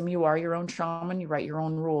shamanism, you are your own shaman, you write your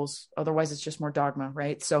own rules. Otherwise it's just more dogma.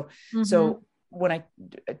 Right. So when I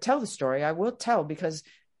tell the story, I will tell, because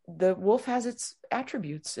the wolf has its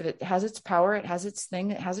attributes. It has its power. It has its thing.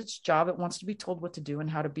 It has its job. It wants to be told what to do and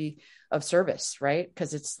how to be of service. Right.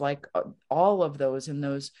 Because it's like all of those in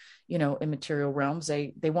those, immaterial realms,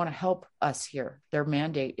 they want to help us here. Their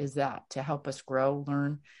mandate is that, to help us grow,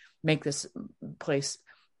 learn, make this place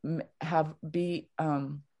be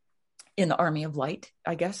in the army of light,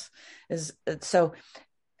 I guess. So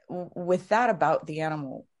with that about the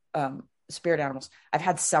animal, spirit animals, I've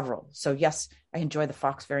had several. So yes, I enjoy the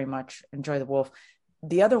fox very much, enjoy the wolf.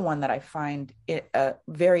 The other one that I find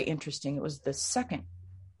very interesting, it was the second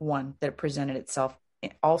one that presented itself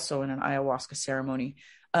also in an ayahuasca ceremony.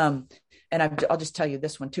 And I'll just tell you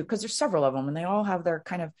this one too, because there's several of them and they all have their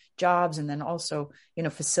kind of jobs, and then also,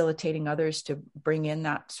 facilitating others to bring in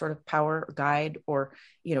that sort of power, or guide, or,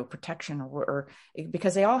 protection, or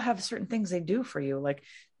because they all have certain things they do for you. Like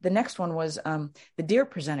the next one was the deer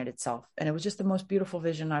presented itself, and it was just the most beautiful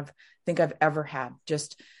vision I've ever had.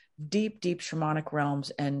 Just deep shamanic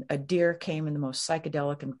realms, and a deer came in the most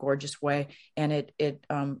psychedelic and gorgeous way, and it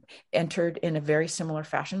entered in a very similar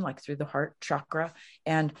fashion, like through the heart chakra,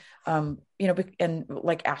 and and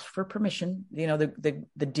like asked for permission. The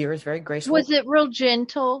deer is very graceful. Was it real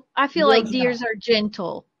gentle? I feel like deers are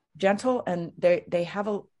gentle, and they have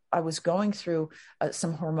I was going through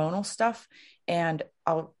some hormonal stuff, and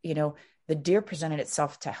the deer presented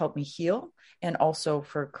itself to help me heal, and also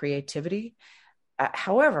for creativity.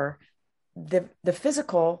 However, the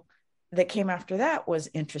physical that came after that was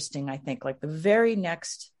interesting. I think, like, the very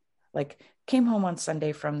next, like, came home on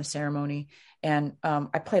Sunday from the ceremony, and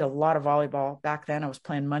I played a lot of volleyball back then. I was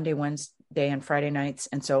playing Monday, Wednesday, and Friday nights.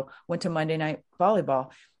 And so went to Monday night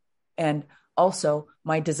volleyball, and also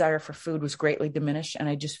my desire for food was greatly diminished. And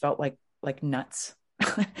I just felt like nuts.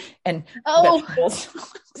 And vegetables.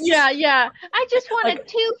 yeah I just wanted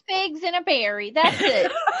 2 figs and a berry, that's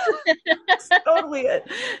it. That's totally it.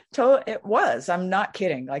 It was, I'm not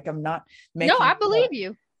kidding, like, I'm not making, no, I believe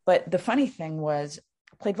you. But the funny thing was,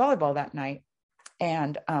 I played volleyball that night,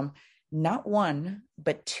 and not one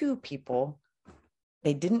but 2 people,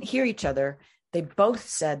 they didn't hear each other, they both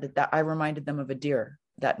said that I reminded them of a deer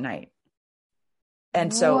that night.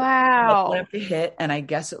 And so wow. I went up to hit, and I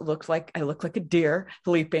guess I looked like a deer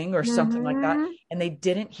leaping or something like that. And they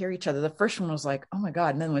didn't hear each other. The first one was like, oh my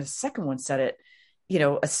God. And then when the second one said it,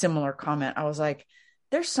 a similar comment, I was like,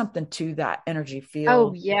 there's something to that energy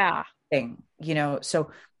field thing,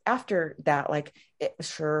 So after that, like,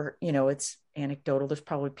 it's anecdotal. There's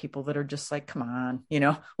probably people that are just like, come on,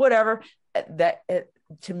 whatever.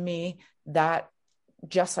 To me, that,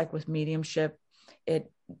 just like with mediumship, it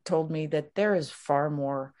told me that there is far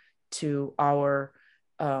more to our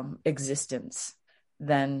existence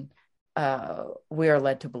than we are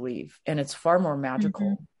led to believe, and it's far more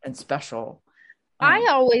magical and special. I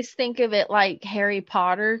always think of it like Harry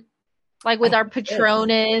Potter, like with our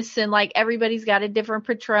Patronus, and like everybody's got a different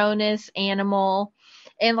Patronus animal,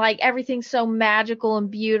 and like everything's so magical and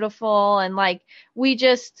beautiful, and like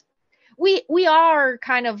we are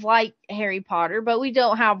kind of like Harry Potter, but we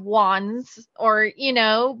don't have wands, or,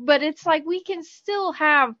 but it's like we can still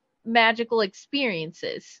have magical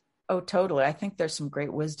experiences. Oh, totally. I think there's some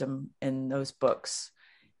great wisdom in those books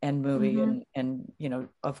and movie. And,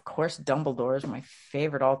 of course, Dumbledore is my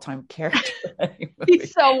favorite all-time character.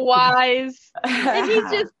 He's so wise.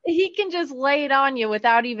 And he can just lay it on you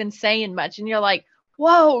without even saying much. And you're like,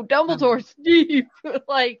 whoa, Dumbledore's deep.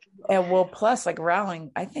 Like, and well, plus, like,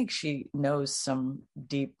 Rowling, I think she knows some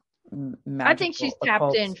deep magical, I think she's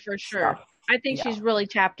tapped in for sure. Stuff. I think she's really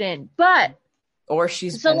tapped in, but let's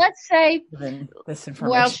say, this information.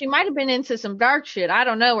 well, she might have been into some dark shit. I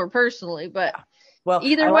don't know her personally, but Well, I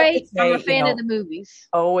Either like to way, I'm say, a fan of the movies.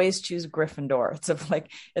 always choose Gryffindor.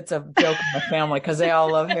 It's a joke in my family because they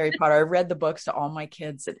all love Harry Potter. I read the books to all my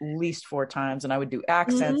kids at least 4 times, and I would do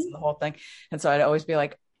accents and the whole thing. And so I'd always be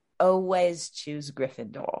like, always choose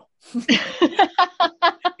Gryffindor. Because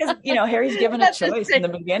Harry's given a choice in the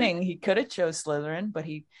beginning. He could have chose Slytherin, but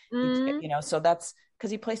he so that's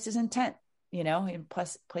because he placed his intent. He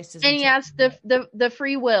placed his and he has the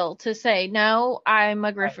free will to say, no, I'm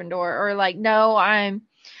a Gryffindor, or like, no, I'm.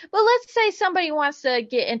 Well, let's say somebody wants to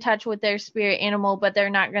get in touch with their spirit animal, but they're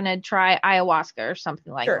not going to try ayahuasca or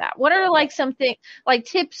something like that. What are like something like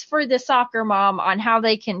tips for the soccer mom on how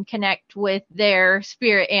they can connect with their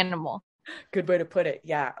spirit animal? Good way to put it.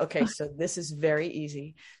 Yeah. Okay. So this is very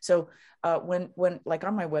easy. So when like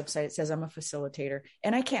on my website, it says I'm a facilitator,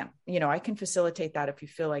 and I can facilitate that. If you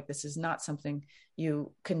feel like this is not something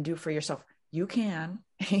you can do for yourself, you can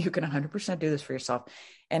 100% do this for yourself.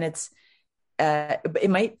 And it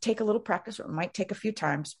might take a little practice, or it might take a few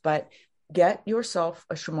times, but get yourself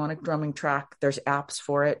a shamanic drumming track. There's apps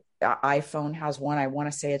for it. iPhone has one. I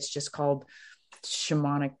want to say it's just called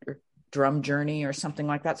Shamanic Drum Journey or something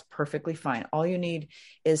like that's perfectly fine. All you need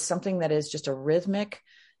is something that is just a rhythmic,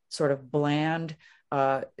 sort of bland,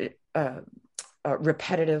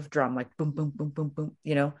 repetitive drum, like boom, boom, boom, boom, boom,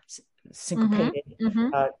 syncopated.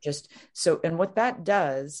 Just so, and what that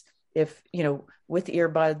does, if, with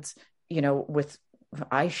earbuds, with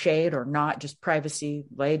eye shade or not, just privacy,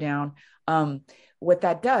 lay down. What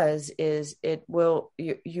that does is it will,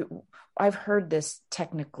 I've heard this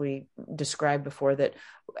technically described before, that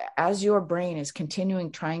as your brain is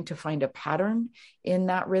continuing trying to find a pattern in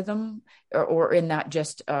that rhythm, or in that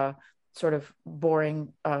just sort of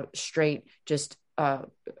boring, straight, just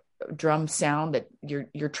drum sound, that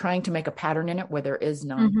you're trying to make a pattern in it where there is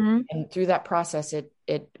none. And through that process, it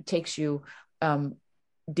takes you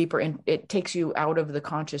deeper in, it takes you out of the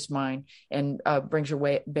conscious mind and brings your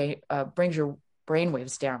brain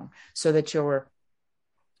waves down, so that you're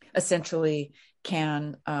essentially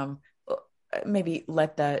can maybe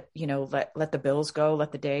let the let the bills go,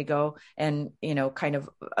 let the day go, and kind of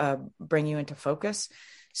bring you into focus.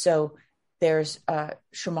 So there's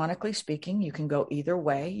shamanically speaking, you can go either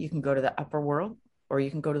way. You can go to the upper world, or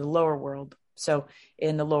you can go to the lower world. So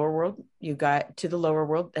in the lower world, you got to the lower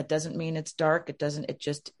world. That doesn't mean it's dark.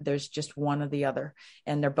 There's just one or the other.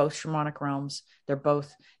 And they're both shamanic realms. They're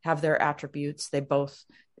both have their attributes.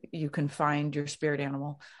 You can find your spirit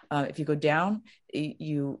animal. If you go down,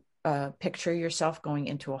 you picture yourself going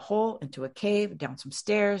into a hole, into a cave, down some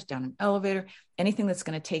stairs, down an elevator, anything that's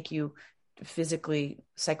going to take you physically,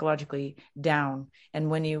 psychologically down.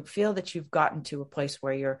 And when you feel that you've gotten to a place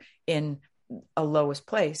where you're in a lowest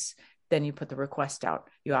place, then you put the request out.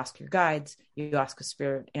 You ask your guides, you ask a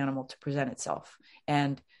spirit animal to present itself.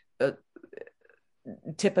 And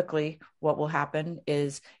typically what will happen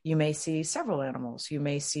is you may see several animals. You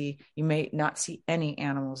may not see any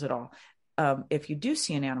animals at all. If you do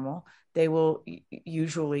see an animal, they will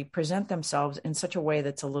usually present themselves in such a way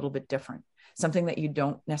that's a little bit different, something that you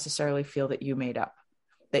don't necessarily feel that you made up,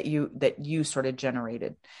 that you sort of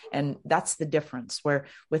generated. And that's the difference, where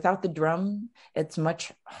without the drum, it's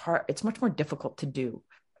much more difficult to do.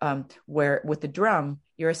 Where with the drum,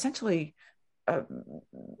 you're essentially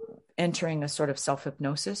entering a sort of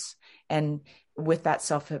self-hypnosis. And with that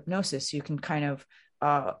self-hypnosis, you can kind of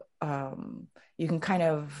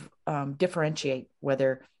differentiate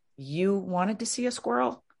whether you wanted to see a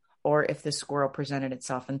squirrel, or if this squirrel presented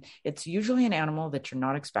itself. And it's usually an animal that you're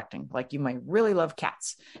not expecting. Like you might really love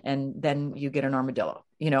cats, and then you get an armadillo,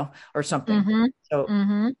 or something. So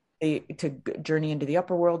to journey into the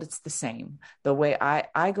upper world, it's the same. The way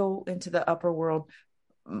I go into the upper world,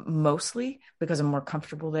 mostly because I'm more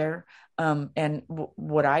comfortable there. And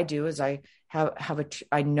what I do is I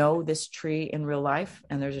I know this tree in real life,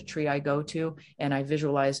 and there's a tree I go to, and I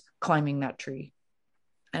visualize climbing that tree.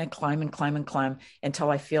 And I climb and climb and climb until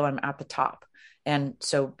I feel I'm at the top. And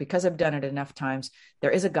so because I've done it enough times, there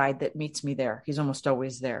is a guide that meets me there. He's almost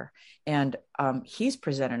always there. And he's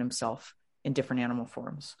presented himself in different animal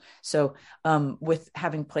forms. So with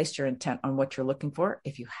having placed your intent on what you're looking for,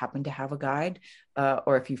 if you happen to have a guide,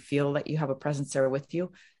 or if you feel that you have a presence there with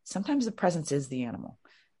you, sometimes the presence is the animal.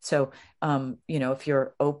 So,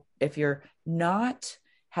 if you're not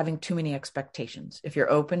having too many expectations, if you're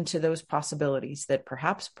open to those possibilities, that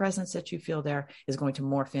perhaps presence that you feel there is going to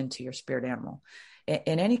morph into your spirit animal.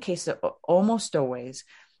 In any case, almost always,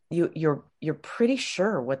 you're pretty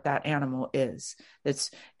sure what that animal is. That's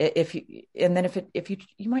if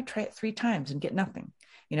you might try it 3 times and get nothing,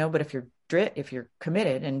 but if you're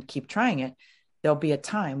committed and keep trying it, there'll be a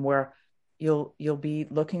time where you'll be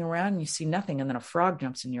looking around and you see nothing. And then a frog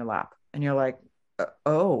jumps in your lap and you're like,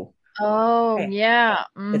 oh, Oh, okay, yeah.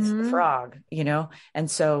 it's the Mm-hmm. frog, you know? And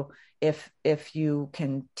so if you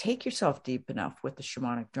can take yourself deep enough with the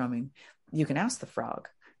shamanic drumming, you can ask the frog,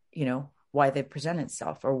 you know, why they present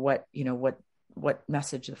itself, or what, you know, what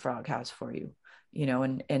message the frog has for you, you know,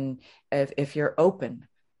 and if you're open,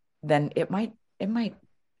 then it might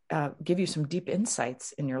give you some deep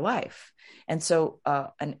insights in your life. And so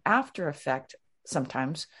an after effect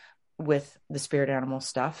sometimes with the spirit animal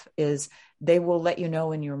stuff is they will let you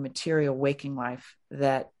know in your material waking life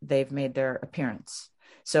that they've made their appearance.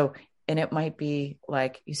 So, and it might be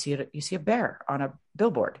like you see a bear on a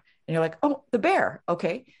billboard and you're like, oh, the bear.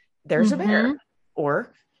 Okay, there's a bear.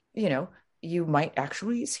 Or, you know, you might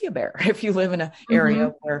actually see a bear if you live in an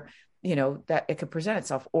area where, you know, that it could present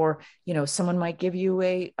itself. Or, you know, someone might give you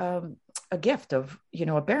a gift of, you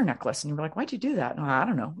know, a bear necklace, and you're like, why'd you do that? Oh, I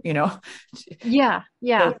don't know, you know. Yeah.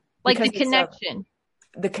 Yeah. So, Like the because it's connection.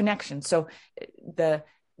 the connection. So the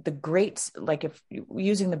great, like if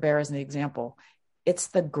using the bear as an example, it's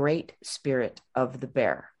the great spirit of the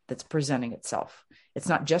bear that's presenting itself. It's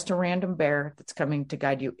not just a random bear that's coming to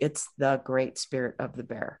guide you. It's the great spirit of the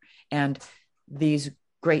bear. And these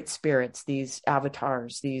great spirits, these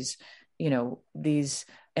avatars, these, you know, these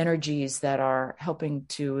energies that are helping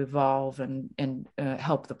to evolve and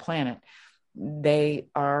help the planet, they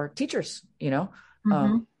are teachers, you know.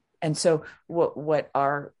 And so what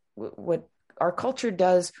our culture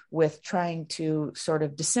does with trying to sort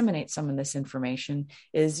of disseminate some of this information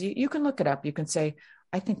is you can look it up. You can say,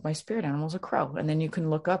 I think my spirit animal is a crow. And then you can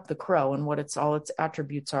look up the crow and what all its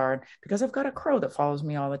attributes are, because I've got a crow that follows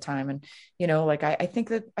me all the time. And, you know, like, I think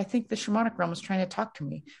the shamanic realm is trying to talk to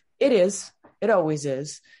me. It always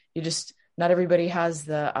is. Not everybody has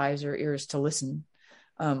the eyes or ears to listen.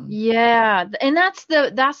 Yeah. And that's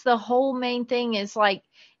the whole main thing is like,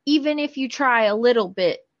 even if you try a little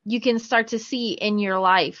bit, you can start to see in your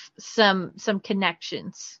life some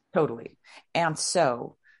connections. Totally. And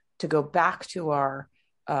so to go back to our,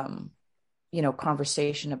 you know,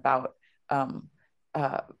 conversation about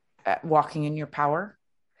walking in your power,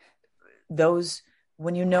 those,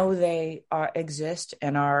 when you know they exist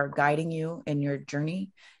and are guiding you in your journey,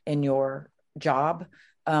 in your job,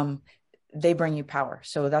 they bring you power.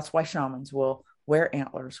 So that's why shamans will wear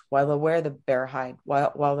antlers, while they'll wear the bear hide,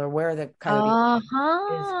 while they'll wear the coyote.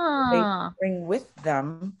 They bring with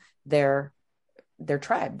them their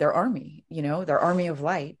tribe, their army, you know, their army of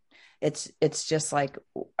light. It's just like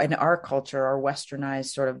in our culture, our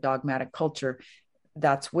westernized sort of dogmatic culture,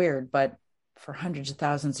 that's weird. But for hundreds of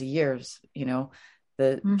thousands of years, you know,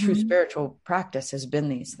 the true spiritual practice has been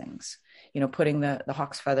these things, you know, putting the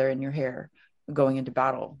hawk's feather in your hair, going into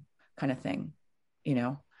battle kind of thing, you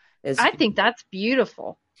know. I think that's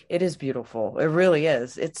beautiful. It is beautiful. It really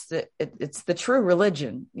is. It's the true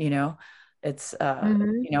religion, you know. It's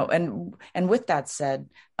you know, and with that said,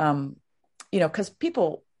 you know, because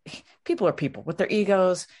people are people with their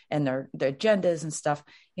egos and their agendas and stuff.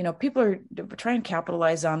 You know, people are trying to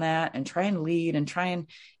capitalize on that and try and lead and try and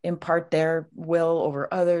impart their will over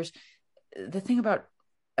others. The thing about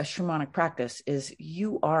a shamanic practice is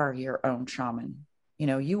you are your own shaman. You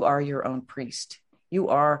know, you are your own priest. You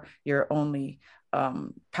are your only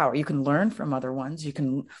power. You can learn from other ones. You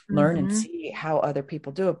can learn and see how other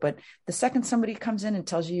people do it. But the second somebody comes in and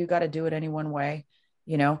tells you got to do it any one way,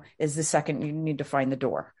 you know, is the second you need to find the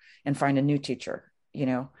door and find a new teacher, you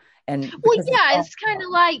know. And well, yeah, it's kind of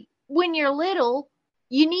like when you're little,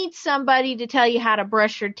 you need somebody to tell you how to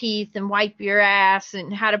brush your teeth and wipe your ass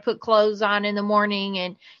and how to put clothes on in the morning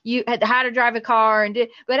and how to drive a car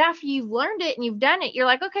but after you've learned it and you've done it, you're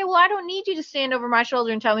like, okay, well, I don't need you to stand over my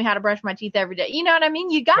shoulder and tell me how to brush my teeth every day. You know what I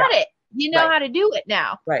mean? You got it. You know how to do it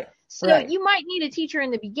now. Right. So you might need a teacher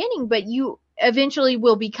in the beginning, but you eventually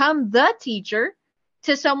will become the teacher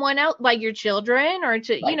to someone else, like your children or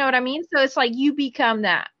to, you know what I mean? So it's like you become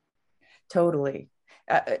that. Totally.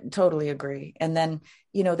 Totally agree. And then,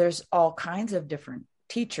 you know, there's all kinds of different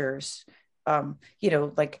teachers. You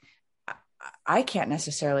know, like I can't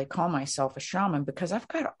necessarily call myself a shaman because I've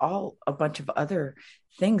got a bunch of other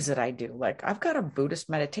things that I do. Like I've got a Buddhist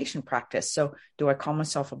meditation practice. So do I call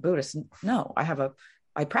myself a Buddhist? No,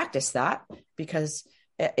 I practice that because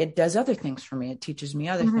it does other things for me. It teaches me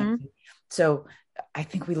other things. So I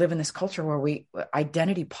think we live in this culture where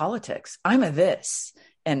identity politics. I'm a this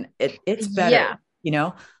and it's better. Yeah. You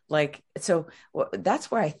know, like, so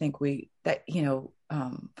that's where I think you know,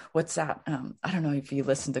 what's that? I don't know if you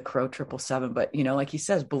listen to Crow 777, but, you know, like he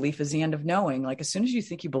says, belief is the end of knowing. Like, as soon as you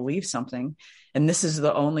think you believe something and this is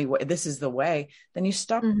the only way, this is the way, then you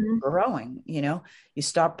stop growing, you know, you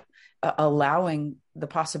stop allowing the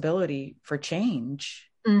possibility for change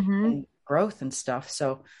and growth and stuff.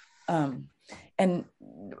 So, and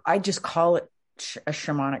I just call it a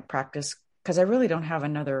shamanic practice because I really don't have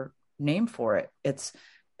another name for it. It's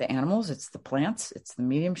the animals, it's the plants, it's the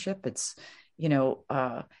mediumship, it's,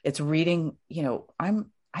 it's reading,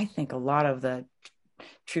 I think a lot of the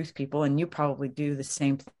truth people, and you probably do the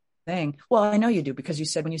same thing. Well, I know you do, because you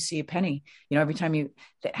said when you see a penny, every time you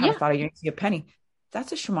have a thought, you see a penny,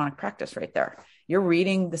 that's a shamanic practice right there. You're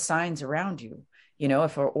reading the signs around you,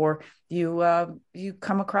 or you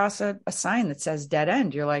come across a sign that says dead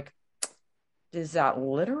end. You're like, is that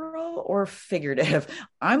literal or figurative?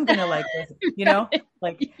 I'm going to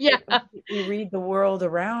we read the world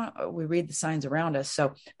around, we read the signs around us.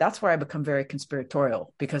 So that's where I become very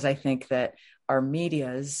conspiratorial, because I think that our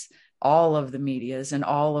medias, all of the medias and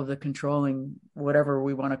all of the controlling, whatever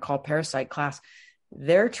we want to call parasite class,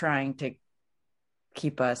 they're trying to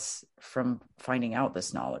keep us from finding out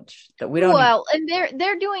this knowledge that we don't. Well, and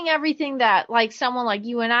they're doing everything that like someone like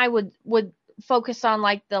you and I would focus on,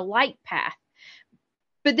 like the light path.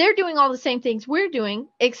 But they're doing all the same things we're doing,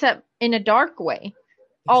 except in a dark way.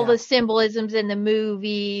 All the symbolisms in the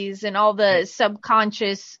movies and all the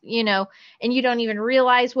subconscious, and you don't even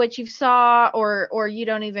realize what you saw, or you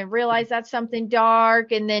don't even realize that's something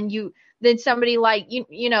dark. And then somebody like,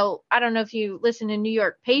 I don't know if you listen to New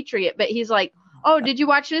York Patriot, but he's like, oh, did you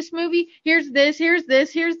watch this movie? Here's this, here's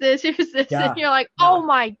this, here's this, here's this. Yeah. And you're like, oh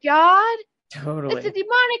my God. Totally. It's a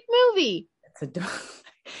demonic movie.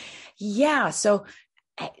 Yeah. So,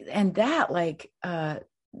 and that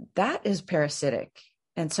that is parasitic.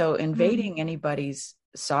 And so invading anybody's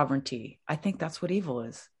sovereignty, I think that's what evil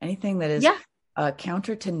is. Anything that is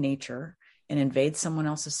counter to nature and invades someone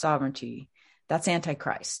else's sovereignty, that's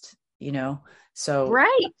Antichrist, So,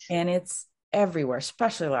 right. And it's everywhere,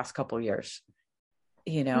 especially the last couple of years,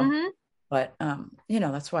 but,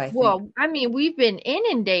 that's why I think. Well, I mean, we've been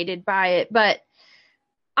inundated by it, but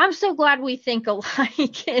I'm so glad we think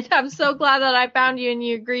alike. And I'm so glad that I found you and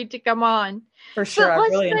you agreed to come on. For sure. I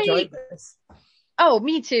really enjoyed this. Oh,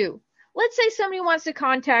 me too. Let's say somebody wants to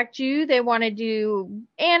contact you. They want to do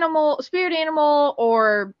spirit animal,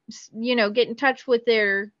 or, get in touch with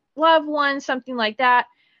their loved one, something like that.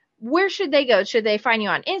 Where should they go? Should they find you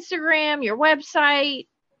on Instagram, your website?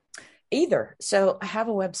 Either. So I have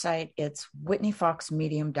a website. It's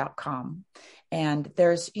whitneyfoxmedium.com. And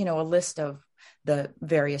there's, a list of the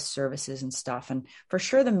various services and stuff. And for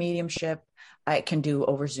sure, the mediumship I can do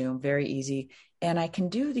over Zoom, very easy. And I can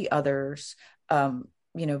do the others,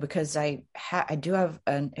 because I do have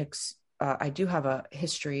a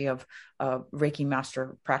history of Reiki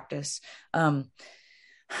master practice, and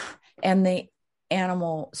the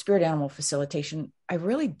spirit animal facilitation. I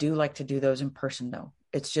really do like to do those in person, though.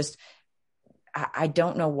 It's just, I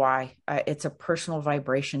don't know why. It's a personal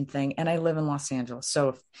vibration thing, and I live in Los Angeles.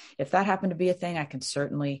 So if that happened to be a thing, I can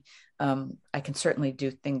certainly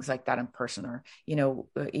do things like that in person, or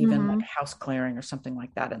even like house clearing or something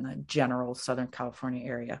like that in the general Southern California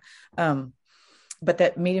area. But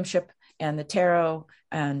that mediumship and the tarot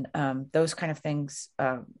and those kind of things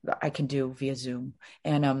I can do via Zoom.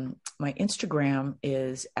 And my Instagram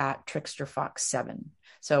is at tricksterfox7.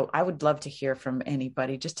 So I would love to hear from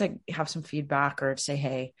anybody, just to have some feedback or say,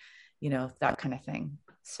 hey, that kind of thing.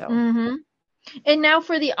 So. And now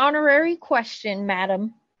for the honorary question,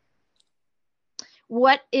 madam.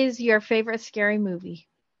 What is your favorite scary movie?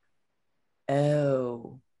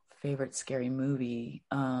 Oh, favorite scary movie.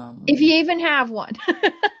 If you even have one.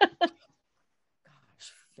 Gosh,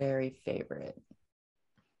 very favorite.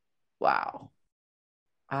 Wow.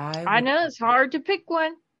 I know it's hard to pick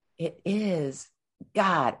one. It is.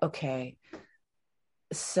 God. Okay.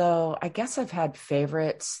 So I guess I've had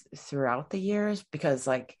favorites throughout the years, because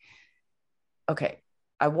I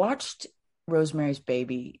watched Rosemary's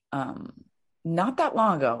Baby not that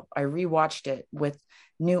long ago. I rewatched it with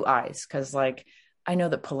new eyes, because I know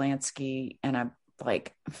that Polanski, and I'm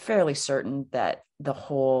fairly certain that the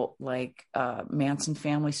whole Manson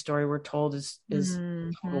family story we're told is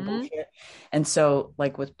total bullshit. And so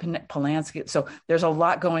with Polanski, so there's a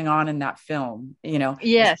lot going on in that film,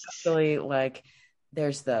 Yes. Especially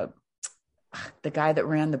there's the guy that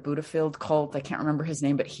ran the Buddhafield cult. I can't remember his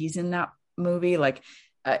name, but he's in that movie,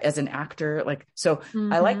 as an actor.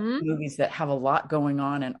 I like movies that have a lot going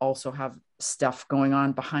on and also have stuff going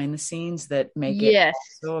on behind the scenes that make it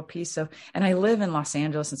also a piece of. And I live in Los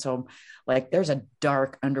Angeles, and so there's a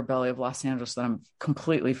dark underbelly of Los Angeles that I'm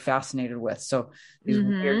completely fascinated with. So these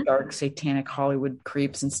weird, dark, satanic Hollywood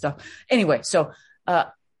creeps and stuff. Anyway, so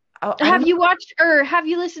have you watched or have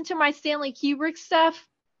you listened to my Stanley Kubrick stuff?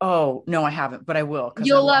 Oh, no, I haven't, but I will.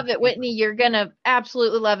 You'll love it, Whitney. You're going to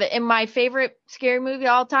absolutely love it. And my favorite scary movie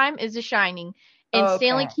of all time is The Shining. And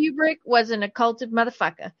Stanley Kubrick was an occulted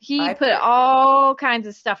motherfucker. He put all kinds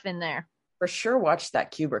of stuff in there. For sure watched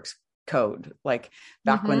that Kubrick's Code, like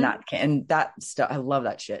back when that came, and that stuff, I love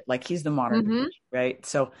that shit. Like he's the modern, right?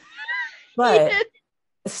 So, but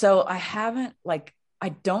so I haven't, like, I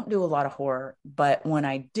don't do a lot of horror, but when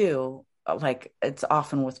I do, like, it's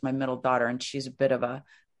often with my middle daughter, and she's a bit of a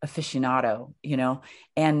aficionado, you know,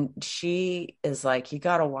 and she is like, you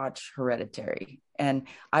got to watch Hereditary. And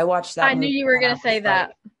I watched that. I knew you were going to say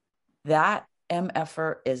that. That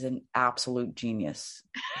MFer is an absolute genius.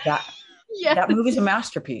 That yes. That movie's a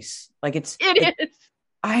masterpiece. Like it is.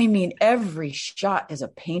 I mean, every shot is a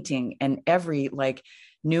painting, and every like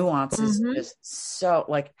nuance is just so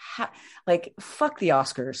like fuck the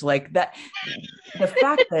Oscars. Like that, the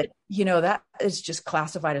fact that, you know, that is just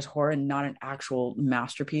classified as horror and not an actual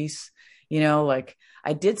masterpiece. You know, like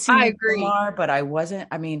I did see Midsommar, but I wasn't.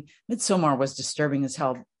 I mean, Midsommar was disturbing as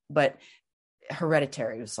hell, but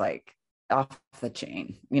Hereditary was like off the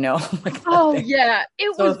chain, you know. Like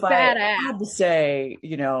it was badass. I had to say,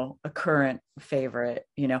 you know, a current favorite,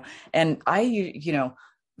 you know, and I, you know,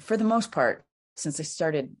 for the most part, since I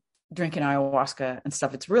started drinking ayahuasca and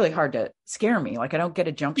stuff, it's really hard to scare me. Like I don't get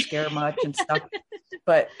a jump scare much and stuff.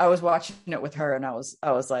 But I was watching it with her, and I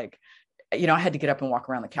was like, you know, I had to get up and walk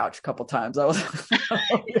around the couch a couple times. I was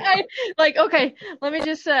like, okay, let me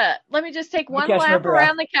just take one lap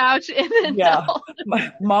around the couch, and then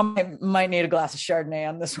my mom might need a glass of Chardonnay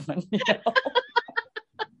on this one. You know?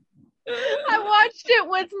 I watched it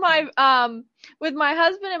with my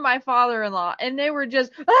husband and my father-in-law, and they were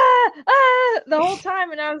just the whole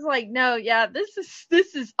time, and I was like, no, yeah, this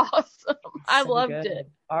is awesome. I loved it.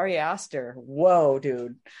 Ari Aster, whoa,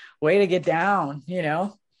 dude, way to get down, you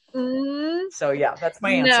know. So yeah, that's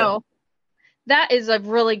my answer. No, that is a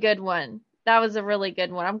really good one. That was a really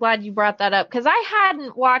good one. I'm glad you brought that up, because I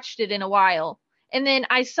hadn't watched it in a while, and then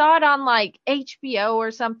I saw it on like HBO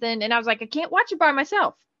or something, and I was like, I can't watch it by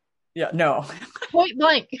myself. Yeah, no. Point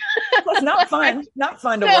blank. It's not fun. Not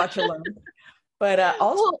fun to watch alone. But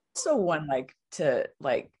also one like to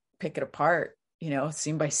like pick it apart, you know,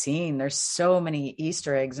 scene by scene. There's so many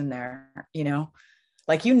Easter eggs in there, you know.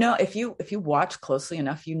 Like, you know, if you watch closely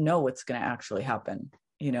enough, you know what's going to actually happen,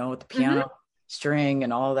 you know, with the piano string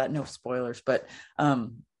and all that. No spoilers, but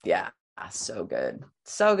yeah, so good.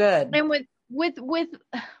 So good. And with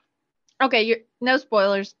okay, no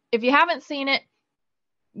spoilers. If you haven't seen it,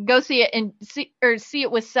 go see it and see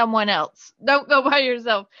it with someone else. Don't go by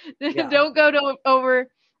yourself. Yeah. Don't go over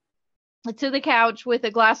to the couch with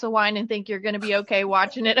a glass of wine and think you're going to be okay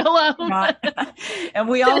watching it alone. And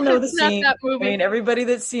we all know the scene. I mean, everybody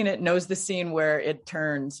that's seen it knows the scene where it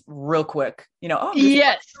turns real quick. You know, oh,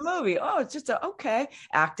 yes, the movie. Oh, it's just okay.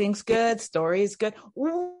 Acting's good, story's good.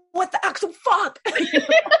 What the actual fuck?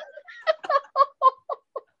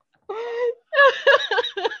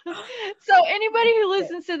 So anybody who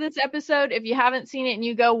listens to this episode, if you haven't seen it and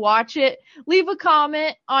you go watch it, leave a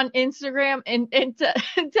comment on Instagram and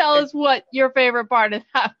tell us what your favorite part of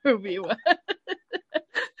that movie was. But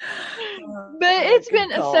it's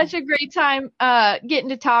been such a great time getting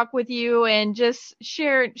to talk with you and just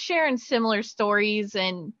sharing similar stories,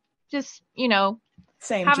 and just, you know,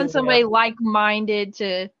 having somebody like-minded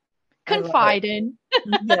to confide in.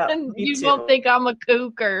 Yeah, you won't think I'm a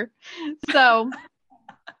kooker. So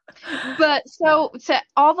but so to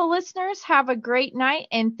all the listeners, have a great night,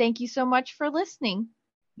 and thank you so much for listening.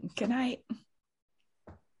 Good night.